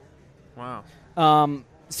 Wow.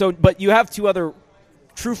 But you have two other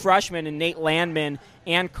true freshmen in Nate Landman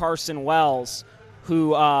and Carson Wells,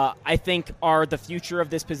 who I think are the future of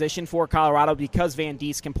this position for Colorado because Van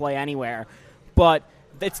Diest can play anywhere. But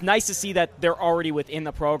it's nice to see that they're already within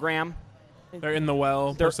the program. They're in the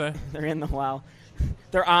well, per se. They're in the well.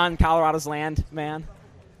 They're on Colorado's land, man.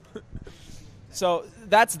 So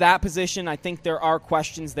that's that position. I think there are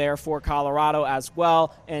questions there for Colorado as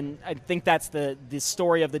well, and I think that's the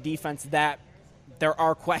story of the defense that there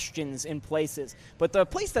are questions in places. But the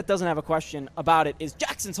place that doesn't have a question about it is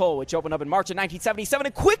Jackson's Hole, which opened up in March of 1977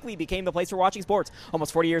 and quickly became the place for watching sports.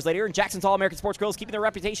 Almost 40 years later, and Jackson's Hall American Sports Grill is keeping their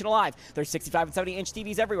reputation alive. There's 65 and 70-inch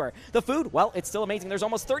TVs everywhere. The food, well, it's still amazing. There's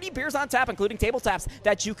almost 30 beers on tap, including table taps,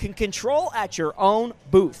 that you can control at your own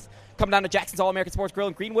booth. Come down to Jackson's All American Sports Grill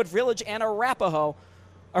in Greenwood Village and Arapahoe,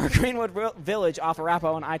 or Greenwood Village off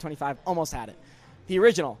Arapahoe and I-25. Almost had it. The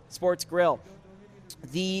original Sports Grill.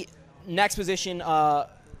 The next position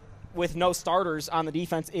with no starters on the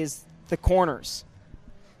defense is the corners.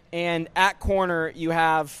 And at corner, you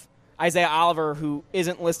have Isaiah Oliver, who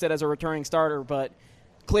isn't listed as a returning starter, but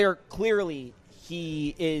clearly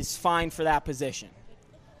he is fine for that position.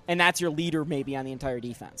 And that's your leader maybe on the entire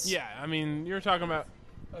defense. Yeah, I mean, you're talking about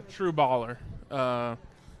a true baller,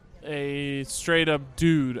 a straight-up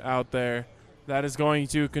dude out there that is going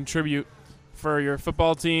to contribute for your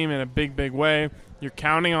football team in a big, big way. You're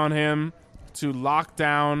counting on him to lock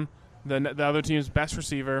down the other team's best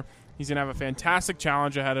receiver. He's going to have a fantastic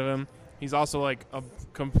challenge ahead of him. He's also like a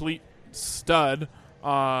complete stud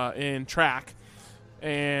in track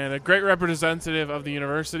and a great representative of the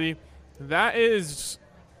university. That is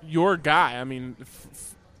your guy. I mean,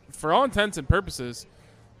 for all intents and purposes,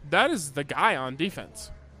 that is the guy on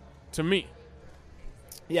defense, to me.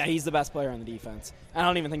 Yeah, he's the best player on the defense. I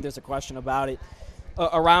don't even think there's a question about it.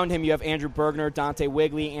 Around him, you have Andrew Bergner, Dante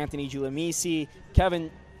Wigley, Anthony Giulimisi, Kevin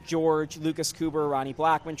George, Lucas Kuber, Ronnie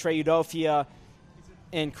Blackman, Trey Udofia,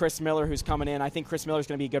 and Chris Miller, who's coming in. I think Chris Miller's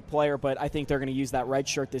going to be a good player, but I think they're going to use that red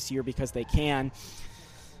shirt this year because they can.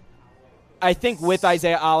 I think with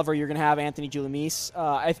Isaiah Oliver, you're going to have Anthony Giulimise.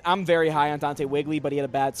 I'm very high on Dante Wigley, but he had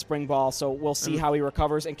a bad spring ball, so we'll see how he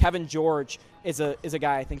recovers. And Kevin George is a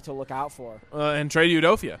guy I think to look out for. And Trey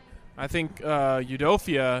Udofia. I think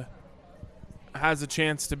Udofia has a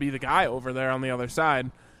chance to be the guy over there on the other side.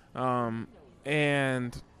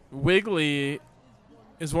 And Wigley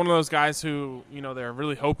is one of those guys who, they're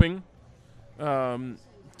really hoping to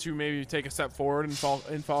maybe take a step forward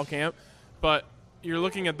in fall camp. But you're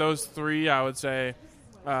looking at those three, I would say,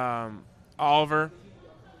 Oliver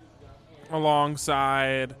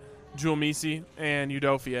alongside Giulimisi and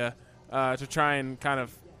Udofia to try and kind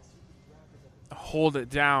of hold it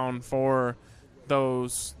down for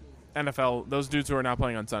those dudes who are now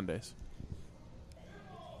playing on Sundays.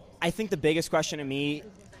 I think the biggest question to me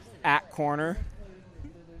at corner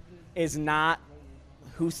is not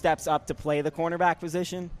who steps up to play the cornerback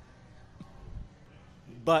position,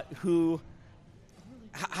 but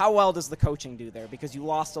how well does the coaching do there? Because you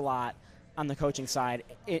lost a lot on the coaching side,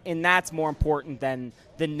 and that's more important than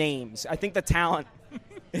the names. I think the talent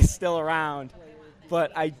is still around,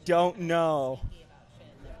 but I don't know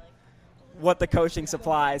what the coaching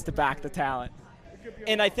supplies to back the talent.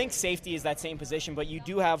 And I think safety is that same position, but you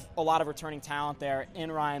do have a lot of returning talent there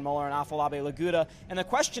in Ryan Muller and Afolabi Laguda. And the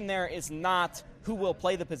question there is not who will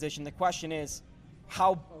play the position. The question is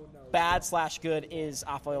how bad/good is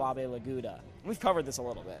Afolabi Laguda. We've covered this a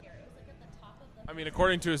little bit. I mean,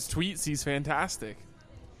 according to his tweets, he's fantastic.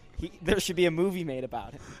 There should be a movie made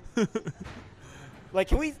about him.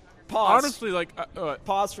 Can we pause? Honestly,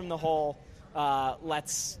 pause from the whole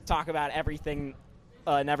let's talk about everything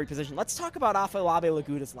in every position. Let's talk about Afolabi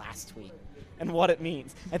Laguda's last tweet and what it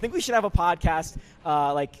means. I think we should have a podcast,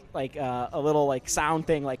 a little sound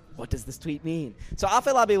thing, what does this tweet mean? So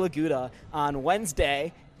Afolabi Laguda on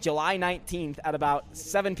Wednesday, July 19th at about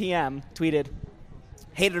 7 p.m. tweeted,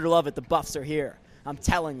 "Hate it or love it, the Buffs are here. I'm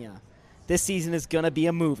telling you, this season is going to be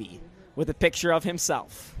a movie with a picture of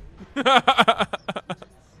himself."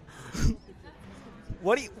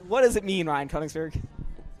 What does it mean, Ryan Koenigsberg?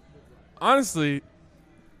 Honestly,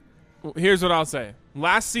 here's what I'll say.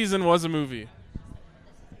 Last season was a movie,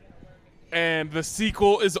 and the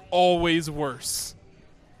sequel is always worse.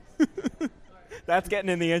 That's getting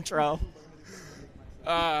in the intro.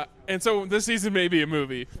 And so this season may be a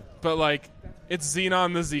movie, but it's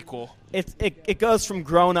Xenon the sequel. It goes from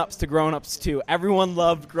Grown Ups to Grown Ups 2. Everyone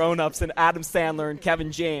loved Grown Ups and Adam Sandler and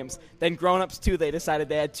Kevin James. Then Grown Ups 2, they decided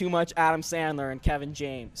they had too much Adam Sandler and Kevin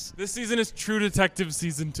James. This season is True Detective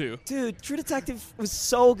Season 2. Dude, True Detective was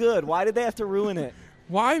so good. Why did they have to ruin it?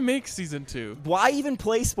 Why make Season 2? Why even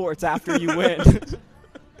play sports after you win?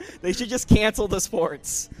 They should just cancel the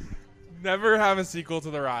sports. Never have a sequel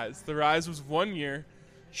to The Rise. The Rise was 1 year.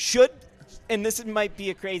 And this might be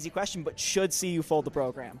a crazy question, but should CU fold the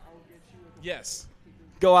program? Yes.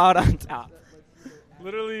 Go out on top.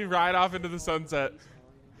 Literally ride off into the sunset.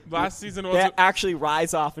 Last season was... They actually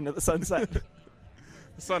rise off into the sunset.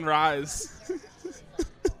 Sunrise.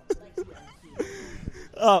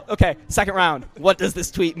 Oh, okay. Second round. What does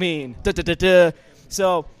this tweet mean?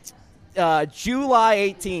 So, July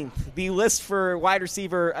 18th, the list for wide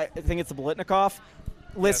receiver, I think it's the Bolitnikoff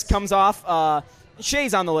list, Yes. comes off.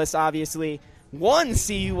 Shea's on the list, obviously. One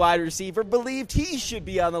CU wide receiver believed he should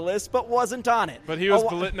be on the list, but wasn't on it. But he was Oh,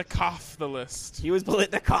 Bolitnikoff the list. He was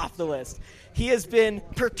Bolitnikoff the list. He has been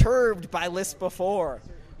perturbed by lists before.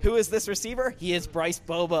 Who is this receiver? He is Bryce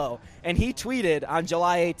Bobo. And he tweeted on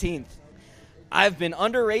July 18th, I've been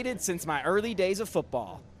underrated since my early days of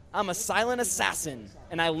football. I'm a silent assassin,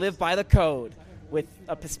 and I live by the code, with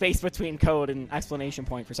a space between code and exclamation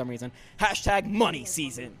point for some reason. Hashtag money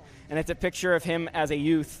season. And it's a picture of him as a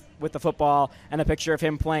youth with the football and a picture of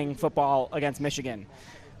him playing football against Michigan.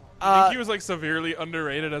 I think he was like severely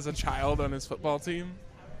underrated as a child on his football team.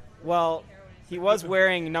 Well, he was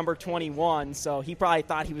wearing number 21, so he probably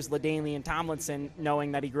thought he was LaDainian Tomlinson,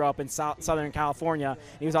 knowing that he grew up in Southern California.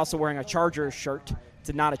 He was also wearing a Chargers shirt.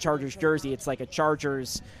 It's not a Chargers jersey. It's like a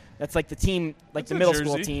Chargers. That's like the team, like That's the a middle jersey.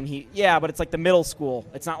 school team. But it's like the middle school.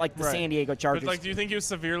 It's not like the Right. San Diego Chargers. But like, do you think he was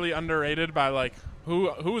severely underrated by like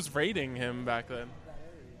who was rating him back then?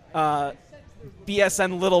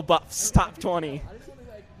 BSN Little Buffs top 20.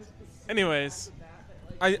 Anyways,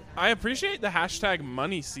 I appreciate the hashtag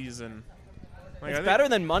money season. Like, It's I think- better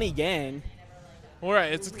than Money Gang. Well,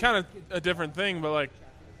 right, it's kind of a different thing, but like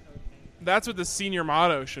that's what the senior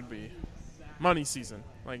motto should be. Money season.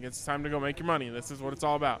 Like, it's time to go make your money. This is what it's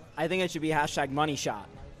all about. I think it should be hashtag Money Shot.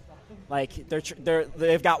 Like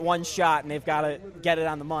they've got one shot and they've got to get it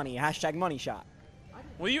on the money. Hashtag Money Shot.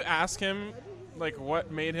 Will you ask him like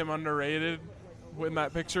what made him underrated when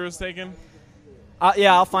that picture was taken?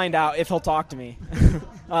 Yeah, I'll find out if he'll talk to me.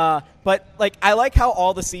 But like, I like how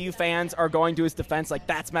all the CU fans are going to his defense. Like,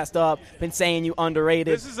 that's messed up. Been saying you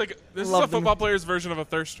underrated. This is a Love them. football player's version of a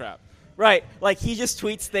thirst trap. Right. Like, he just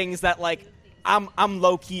tweets things that like I'm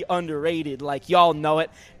low key underrated. Like, y'all know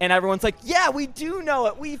it, and everyone's like, yeah, we do know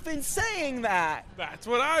it. We've been saying that. That's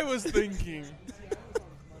what I was thinking.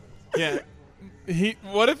 Yeah.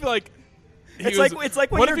 What if like he It's was, like- it's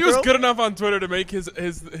like when what if your he was girl- good enough on Twitter to make his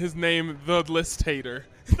name the list hater?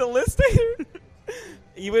 The list hater.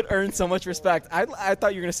 He would earn so much respect. I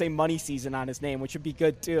thought you were gonna say Money Season on his name, which would be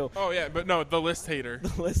good too. Oh yeah, but no, the list hater.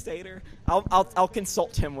 The list hater. I'll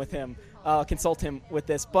consult him with him. Consult him with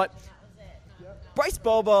this. But Bryce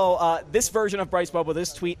Bobo, this version of Bryce Bobo,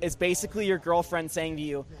 this tweet is basically your girlfriend saying to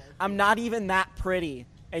you, "I'm not even that pretty,"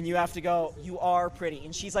 and you have to go, "You are pretty,"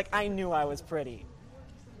 and she's like, "I knew I was pretty."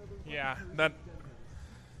 Yeah, that.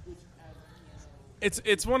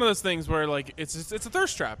 It's one of those things where like it's a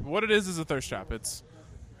thirst trap. What it is a thirst trap.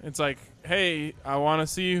 It's like, hey, I want to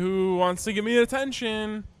see who wants to give me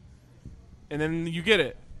attention, and then you get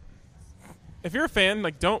it. If you're a fan,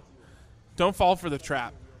 like don't fall for the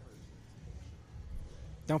trap.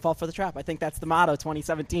 Don't fall for the trap. I think that's the motto.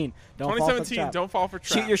 2017. Don't fall for the 2017, trap. don't fall for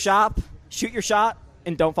traps. Shoot your shot,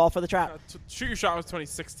 and don't fall for the trap. Shoot your shot was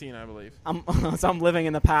 2016, I believe. So I'm living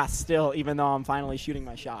in the past still, even though I'm finally shooting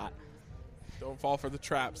my shot. Don't fall for the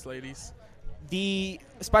traps, ladies. The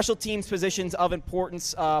special teams positions of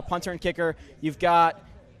importance, punter and kicker, you've got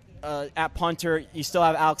at punter, you still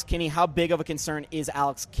have Alex Kinney. How big of a concern is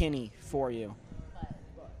Alex Kinney for you?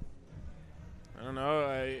 I don't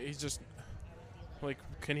know. He's just like,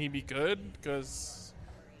 can he be good? Because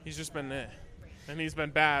he's just been and he's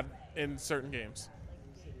been bad in certain games.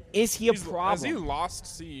 Is he a Has he problem?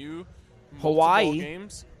 lost CU multiple Hawaii.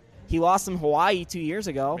 games? He lost in Hawaii 2 years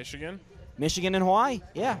ago. Michigan and Hawaii,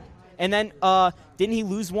 yeah. And then didn't he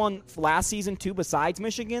lose one last season too besides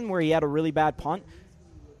Michigan where he had a really bad punt?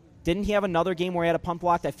 Didn't he have another game where he had a punt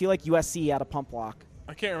blocked? I feel like USC had a punt block.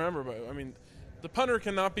 I can't remember, but I mean, the punter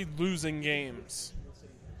cannot be losing games.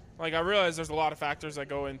 Like, I realize there's a lot of factors that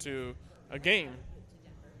go into a game,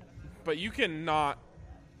 but you cannot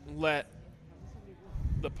let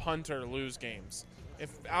the punter lose games.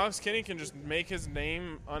 If Alex Kinney can just make his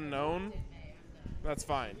name unknown, that's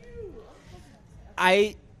fine.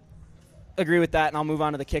 I agree with that, and I'll move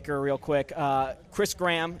on to the kicker real quick. Chris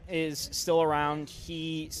Graham is still around.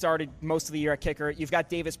 He started most of the year at kicker. You've got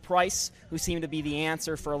Davis Price, who seemed to be the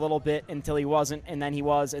answer for a little bit until he wasn't, and then he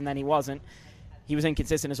was, and then he wasn't. He was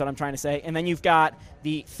inconsistent is what I'm trying to say. And then you've got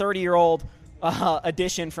the 30-year-old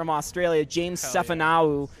addition from Australia, James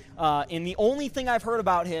Stefanow. And the only thing I've heard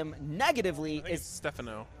about him negatively I think is it's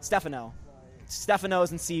Stefano.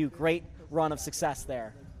 Stefano's and CU. Great run of success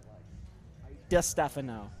there.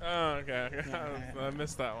 DeStefano. Oh, okay. I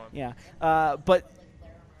missed that one. Yeah. But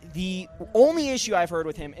the only issue I've heard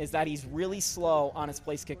with him is that he's really slow on his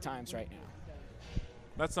place kick times right now.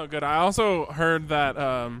 That's not good. I also heard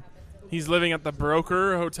that he's living at the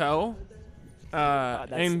Broker Hotel,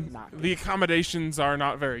 That's and not good. the accommodations are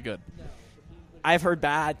not very good. I've heard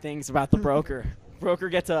bad things about the broker. Broker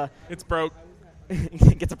gets a broke.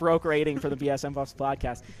 gets a broke rating for the BSN Buffs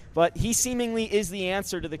podcast. But he seemingly is the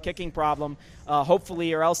answer to the kicking problem,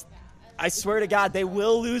 hopefully, or else I swear to God they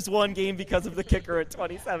will lose one game because of the kicker in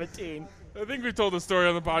 2017. I think we've told the story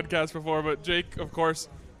on the podcast before, but Jake, of course,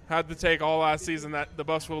 had to take all last season that the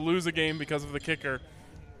Buffs will lose a game because of the kicker.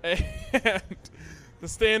 And the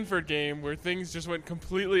Stanford game, where things just went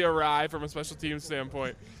completely awry from a special teams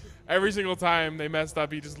standpoint, every single time they messed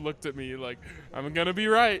up, he just looked at me like, I'm going to be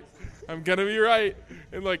right. I'm going to be right.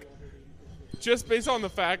 And, like, just based on the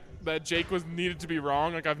fact that Jake was needed to be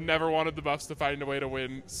wrong, like, I've never wanted the Buffs to find a way to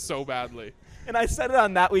win so badly. And I said it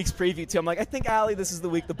on that week's preview, too. I'm like, I think, Allie, this is the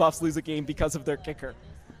week the Buffs lose a game because of their kicker.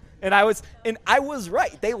 And I was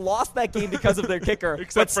right. They lost that game because of their kicker.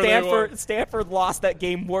 Except but Stanford lost that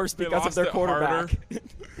game worse because of their quarterback.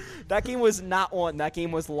 That game was not won. That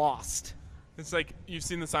game was lost. It's like you've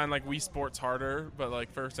seen the sign like "We Sports Harder," but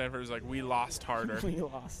like for Stanford, it's like "We Lost Harder." We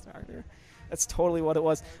lost harder. That's totally what it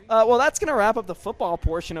was. Well, that's going to wrap up the football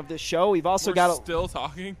portion of this show. We're still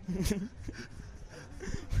talking.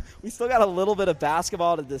 We still got a little bit of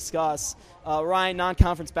basketball to discuss. Ryan,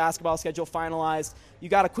 non-conference basketball schedule finalized. You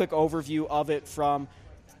got a quick overview of it from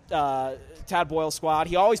Tad Boyle's squad.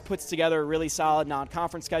 He always puts together a really solid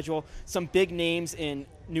non-conference schedule. Some big names in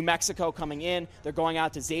New Mexico coming in. They're going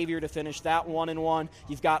out to Xavier to finish that 1-1.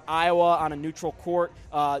 You've got Iowa on a neutral court.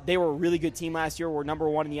 They were a really good team last year. We're number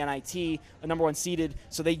one in the NIT, number one seeded,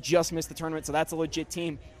 so they just missed the tournament, so that's a legit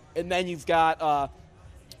team. And then you've got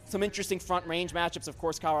some interesting front range matchups, of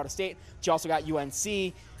course, Colorado State. But you also got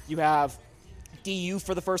UNC. You have DU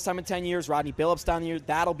for the first time in 10 years. Rodney Billups down the year.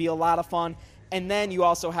 That'll be a lot of fun. And then you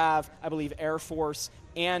also have, I believe, Air Force.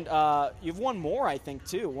 And you have one more, I think,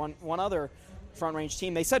 too. One other front range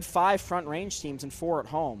team. They said 5 front range teams and 4 at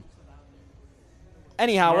home.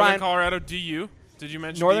 Anyhow, Northern Ryan. Colorado DU. Did you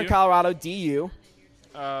mention Northern DU? Colorado DU.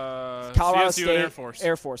 Colorado CSU State. and Air Force.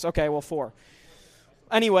 Air Force. Okay, well, 4.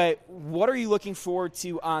 Anyway, what are you looking forward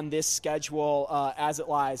to on this schedule as it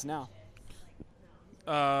lies now?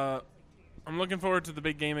 I'm looking forward to the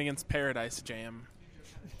big game against Paradise Jam.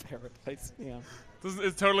 Paradise, yeah.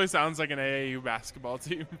 It totally sounds like an AAU basketball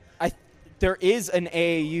team. There is an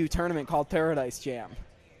AAU tournament called Paradise Jam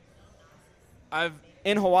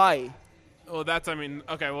in Hawaii. Well,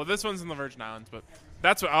 this one's in the Virgin Islands, but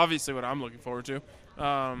that's obviously what I'm looking forward to.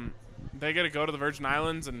 They get to go to the Virgin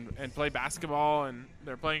Islands and play basketball, and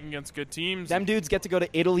they're playing against good teams. Them dudes get to go to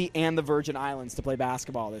Italy and the Virgin Islands to play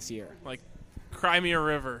basketball this year. Like Crimea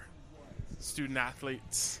River student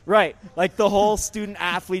athletes. Right. Like the whole student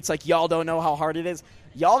athletes, like y'all don't know how hard it is.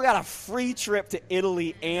 Y'all got a free trip to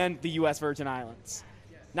Italy and the U.S. Virgin Islands.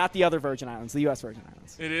 Not the other Virgin Islands, the U.S. Virgin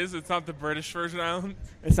Islands. It is? It's not the British Virgin Islands?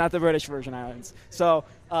 It's not the British Virgin Islands. So,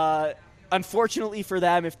 unfortunately for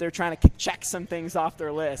them, if they're trying to check some things off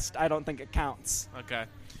their list, I don't think it counts. Okay.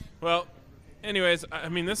 Well, anyways, I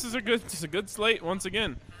mean, this is a good slate once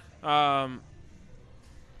again. I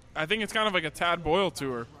think it's kind of like a Tad Boyle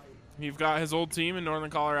tour. You've got his old team in Northern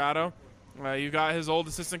Colorado. You've got his old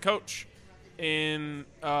assistant coach in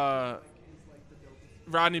Rodney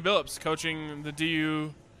Billups coaching the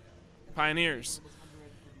DU Pioneers.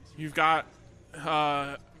 You've got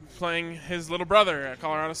playing his little brother at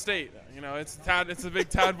Colorado State. You know, it's a big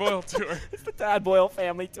Tad Boyle tour. It's the Tad Boyle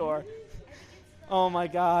family tour. Oh, my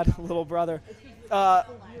God, little brother.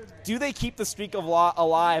 Do they keep the streak of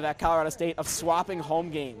alive at Colorado State of swapping home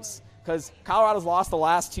games? Because Colorado's lost the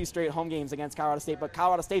last 2 straight home games against Colorado State, but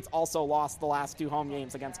Colorado State's also lost the last 2 home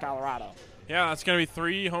games against Colorado. Yeah, it's going to be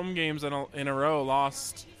 3 home games in a row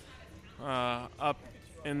lost up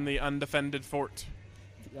in the undefended fort.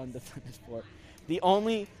 The undefended fort. The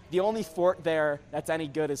only fort there that's any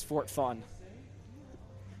good is Fort Fun.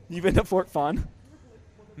 You been to Fort Fun?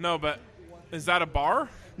 No, but is that a bar?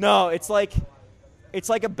 No, it's like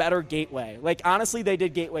a better Gateway. Like honestly, they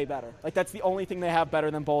did Gateway better. Like that's the only thing they have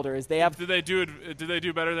better than Boulder is they have. Did they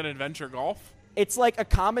do better than Adventure Golf? It's like a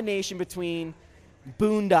combination between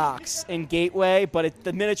Boondocks and Gateway, but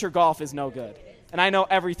the miniature golf is no good. And I know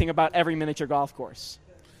everything about every miniature golf course.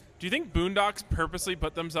 Do you think Boondocks purposely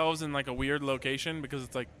put themselves in like a weird location because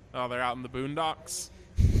it's like, oh, they're out in the boondocks?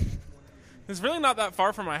 It's really not that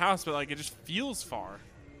far from my house, but like it just feels far.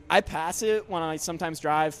 I pass it when I sometimes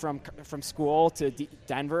drive from school to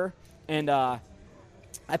Denver, and I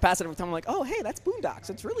pass it every time. I'm like, oh, hey, that's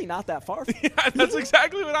Boondocks. It's really not that far. Yeah, that's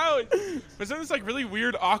exactly what I always. It's in this like really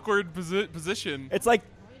weird, awkward position. It's like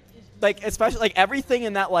especially like everything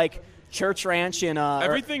in that like Church Ranch and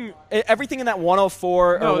everything in that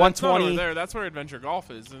 104 no, or 120. That's not over there. That's where Adventure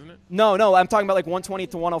Golf is, isn't it? No, I'm talking about like 120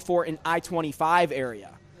 to 104 in I-25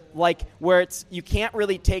 area. like where it's you can't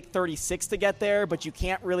really take 36 to get there, but you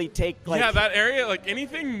can't really take like yeah, that area, like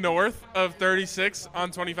anything north of 36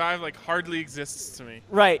 on 25, like hardly exists to me.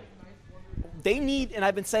 right. They need, and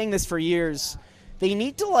I've been saying this for years, they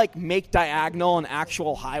need to like make diagonal an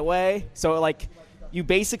actual highway. So like you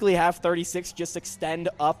basically have 36 just extend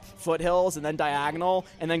up foothills and then diagonal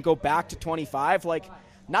and then go back to 25. Like,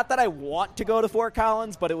 not that I want to go to Fort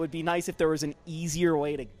Collins, but it would be nice if there was an easier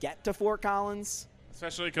way to get to Fort Collins.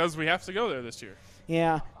 Especially because we have to go there this year.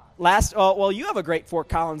 Yeah. Well, you have a great Fort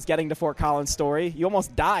Collins getting to Fort Collins story. You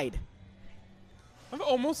almost died. I've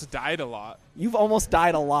almost died a lot. You've almost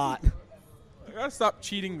died a lot. I gotta stop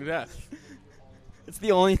cheating to death. It's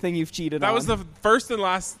the only thing you've cheated on. That was the first and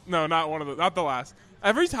last. No, not the last.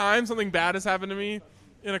 Every time something bad has happened to me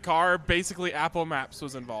in a car, basically Apple Maps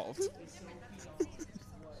was involved.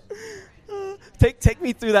 Take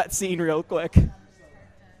me through that scene real quick.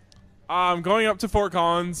 Going up to Fort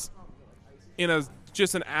Collins in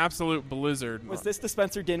just an absolute blizzard. Was this the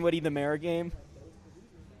Spencer Dinwiddie the Mayor game?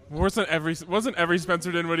 Wasn't every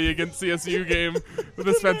Spencer Dinwiddie against CSU game with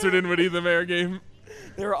the Spencer Dinwiddie the Mayor game?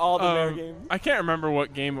 They were all the Mayor game. I can't remember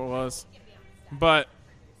what game it was, but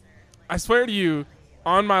I swear to you,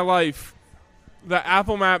 on my life, the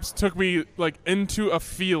Apple Maps took me like into a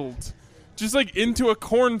field, just like into a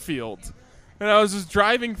cornfield, and I was just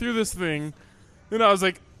driving through this thing, and I was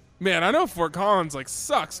like, man, I know Fort Collins like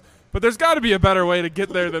sucks, but there's got to be a better way to get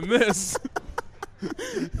there than this.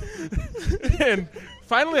 And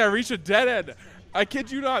finally, I reached a dead end. I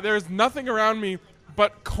kid you not, there is nothing around me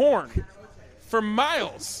but corn for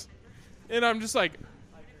miles, and I'm just like,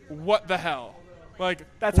 what the hell? Like,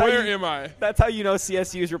 where am I? That's how you know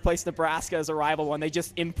CSU's replaced Nebraska as a rival when they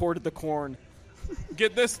just imported the corn.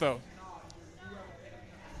 Get this, though.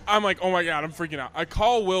 I'm like, oh, my God, I'm freaking out. I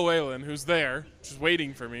call Will Whalen, who's there, just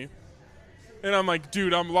waiting for me. And I'm like,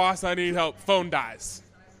 dude, I'm lost. I need help. Phone dies.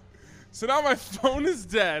 So now my phone is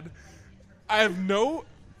dead. I have no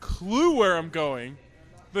clue where I'm going.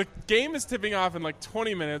 The game is tipping off in like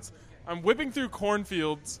 20 minutes. I'm whipping through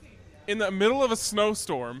cornfields in the middle of a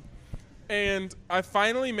snowstorm. And I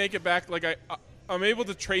finally make it back. Like I'm able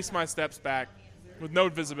to trace my steps back with no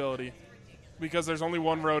visibility because there's only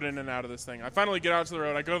one road in and out of this thing. I finally get out to the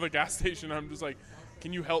road. I go to the gas station. I'm just like,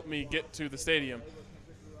 can you help me get to the stadium?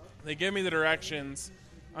 They give me the directions.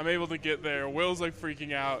 I'm able to get there. Will's like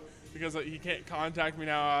freaking out because he can't contact me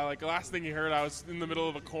now. Like the last thing he heard, I was in the middle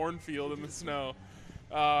of a cornfield in the snow.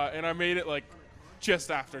 And I made it like just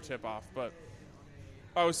after tip-off. But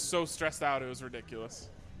I was so stressed out. It was ridiculous.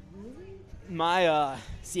 My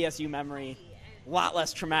CSU memory, a lot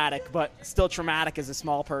less traumatic, but still traumatic as a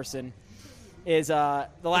small person, is the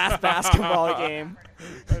last basketball game.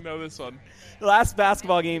 I know this one. The last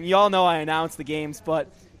basketball game, you all know I announced the games, but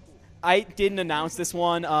I didn't announce this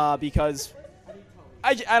one because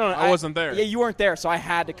I don't know. I wasn't there. Yeah, you weren't there, so I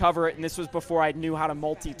had to cover it, and this was before I knew how to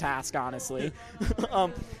multitask, honestly.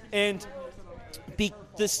 And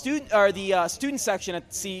the student section at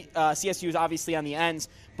CSU is obviously on the ends,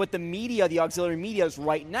 but the media, the auxiliary media, is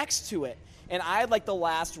right next to it. And I had like the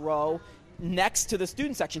last row next to the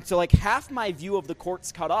student section, so like half my view of the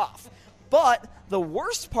court's cut off. But the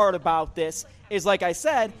worst part about this is, like I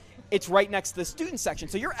said, it's right next to the student section.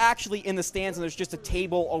 So you're actually in the stands, and there's just a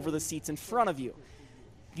table over the seats in front of you.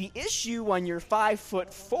 The issue when you're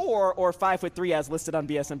 5'4" or 5'3", as listed on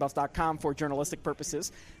bsnbuffs.com for journalistic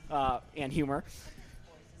purposes and humor,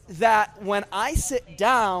 that when I sit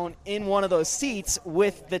down in one of those seats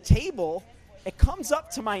with the table, it comes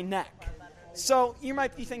up to my neck. So you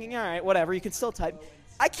might be thinking, all right, whatever, you can still type.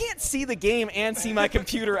 I can't see the game and see my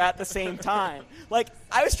computer at the same time. Like,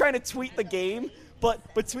 I was trying to tweet the game,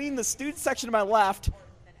 but between the student section to my left,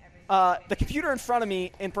 the computer in front of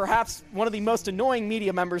me, and perhaps one of the most annoying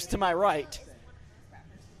media members to my right,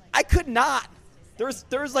 I could not. There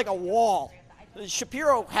was like a wall.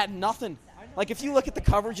 Shapiro had nothing. Like, if you look at the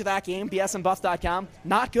coverage of that game, bsnbuffs.com,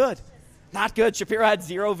 not good. Not good. Shapiro had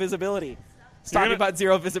zero visibility. He's talking about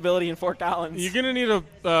zero visibility in Fort Collins. You're going to need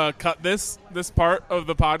to cut this part of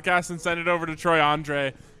the podcast and send it over to Troy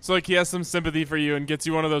Andre so like he has some sympathy for you and gets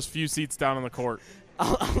you one of those few seats down on the court.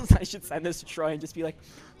 I should send this to Troy and just be like,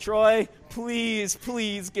 Troy, please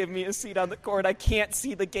give me a seat on the court. I can't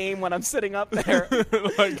see the game when I'm sitting up there.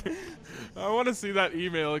 Like, I want to see that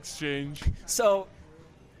email exchange. So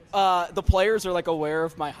the players are like aware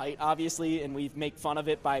of my height, obviously, and we make fun of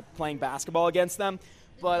it by playing basketball against them.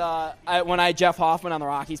 But when I had Jeff Hoffman on the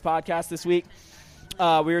Rockies podcast this week,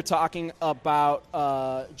 we were talking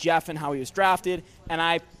about Jeff and how he was drafted, and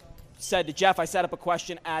I said to Jeff, I set up a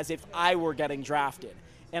question as if I were getting drafted.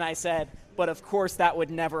 And I said, but of course that would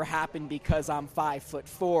never happen because I'm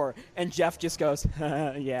 5'4". And Jeff just goes,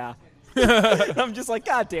 yeah. I'm just like,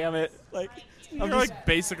 God damn it. Like, You're I'm just, like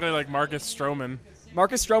basically like Marcus Stroman.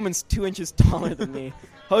 Marcus Stroman's 2 inches taller than me.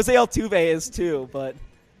 Jose Altuve is too, but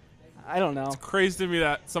I don't know. Crazy to me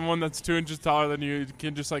that someone that's 2 inches taller than you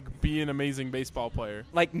can just like be an amazing baseball player.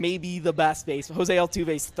 Like maybe the best base. Jose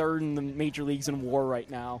Altuve's 3rd in the major leagues in WAR right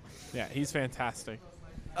now. Yeah, he's fantastic.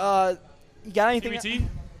 You got anything? TBT?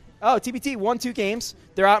 Oh, TBT won 2 games.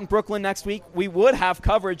 They're out in Brooklyn next week. We would have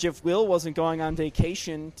coverage if Will wasn't going on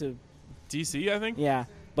vacation to. DC, I think. Yeah,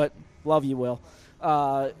 but love you, Will.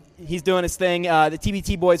 He's doing his thing. The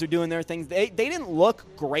TBT boys are doing their thing. They didn't look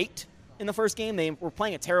great in the first game. They were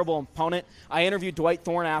playing a terrible opponent. I interviewed Dwight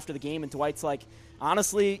Thorne after the game, and Dwight's like,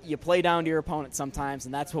 honestly, you play down to your opponent sometimes,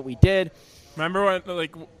 and that's what we did. Remember when,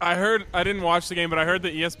 like, I didn't watch the game, but I heard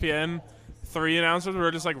the ESPN 3 announcers were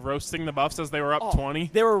just, like, roasting the Buffs as they were up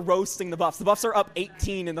 20. They were roasting the Buffs. The Buffs are up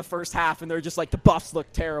 18 in the first half, and they're just like, the Buffs look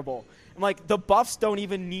terrible. I'm like, the Buffs don't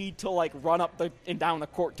even need to, like, run up and down the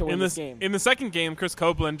court to win this game. In the second game, Chris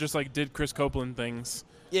Copeland just, like, did Chris Copeland things.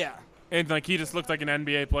 Yeah. And, like, he just looked like an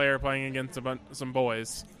NBA player playing against some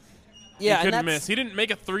boys. Yeah, He couldn't miss. He didn't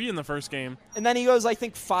make a 3 in the first game. And then he goes, I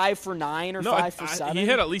think, 5 for 9 or 5 for 7. He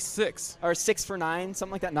hit at least 6. Or 6 for 9,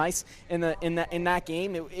 something like that. Nice in that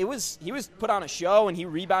game. He was put on a show and he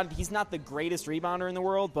rebounded. He's not the greatest rebounder in the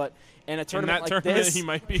world, but in a tournament like this, he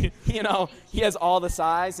might be. You know, he has all the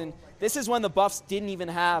size. And this is when the Buffs didn't even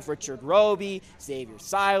have Richard Roby, Xavier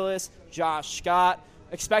Silas, Josh Scott.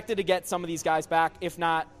 Expected to get some of these guys back, if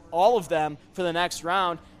not all of them, for the next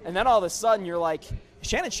round. And then all of a sudden you're like,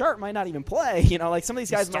 Shannon Sharp might not even play. You know, like some of these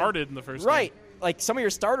guys started in the first right. game. Like some of your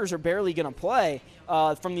starters are barely going to play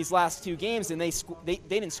from these last 2 games, and they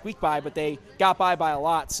didn't squeak by, but they got by a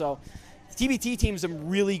lot. So the TBT team's in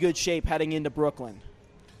really good shape heading into Brooklyn.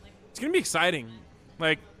 It's gonna be exciting.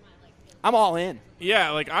 Like, I'm all in.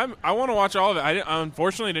 yeah, like I want to watch all of it. I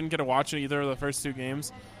unfortunately didn't get to watch either of the first 2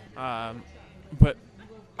 games, but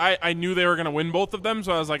I knew they were gonna win both of them,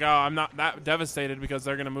 so I was like, oh, I'm not that devastated because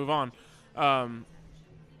they're gonna move on.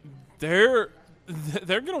 They're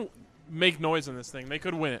gonna make noise in this thing. They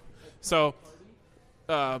could win it. So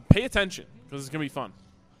pay attention because it's gonna be fun.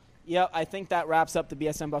 Yep, I think that wraps up the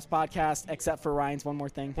BSN Buffs podcast, except for Ryan's one more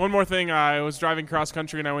thing. One more thing. I was driving cross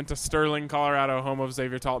country and I went to Sterling, Colorado, home of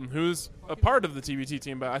Xavier Talton, who's a part of the TBT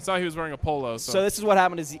team, but I saw he was wearing a polo. So this is what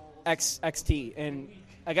happened to XT, and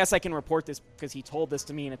I guess I can report this because he told this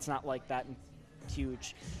to me, and it's not like that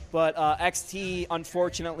huge. But XT,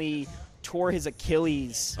 unfortunately, tore his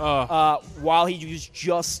Achilles while he was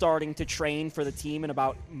just starting to train for the team in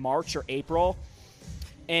about March or April.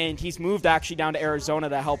 And he's moved actually down to Arizona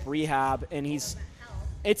to help rehab. And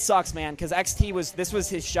it sucks, man, because this was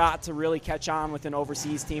his shot to really catch on with an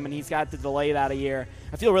overseas team, and he's got to delay that a year.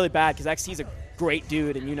 I feel really bad because XT's a great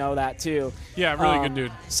dude, and you know that too. Yeah, really good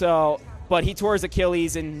dude. So, but he tore his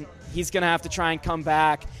Achilles, and he's going to have to try and come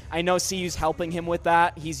back. I know CU's helping him with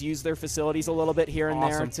that. He's used their facilities a little bit here and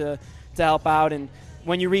there to help out. And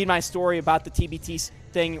when you read my story about the TBT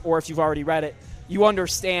thing, or if you've already read it, you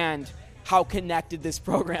understand how connected this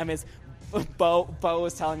program is. Bo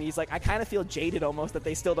was telling me, he's like, I kind of feel jaded almost that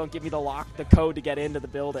they still don't give me the code to get into the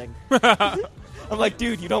building. I'm like,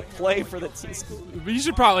 dude, you don't play for the team. But you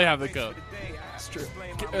should probably have the code. It's true.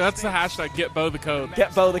 That's the hashtag, get Bo the code.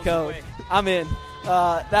 Get Bo the code. I'm in.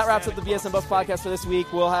 That wraps up the BSN Buffs podcast for this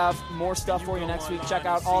week. We'll have more stuff for you next week. Check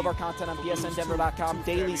out all of our content on bsndenver.com.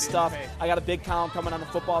 Daily stuff. I got a big column coming on the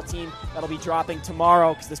football team that'll be dropping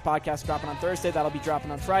tomorrow because this podcast is dropping on Thursday. That'll be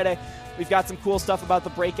dropping on Friday. We've got some cool stuff about the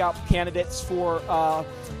breakout candidates for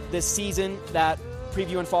this season that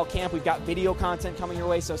preview in fall camp. We've got video content coming your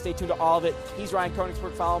way, so stay tuned to all of it. He's Ryan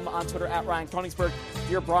Koenigsberg. Follow him on Twitter at Ryan Koenigsberg. If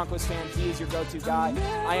you're a Broncos fan, he is your go-to guy.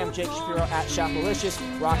 I am Jake Shapiro at Shapalicious.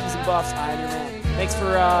 Rockies and Buffs, I am your man. Thanks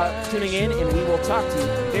for tuning in, and we will talk to you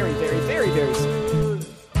very, very, very, very soon.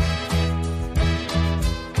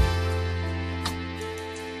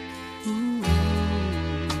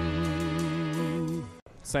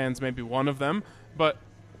 Sands may be one of them, but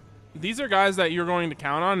these are guys that you're going to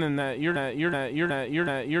count on, and that you're not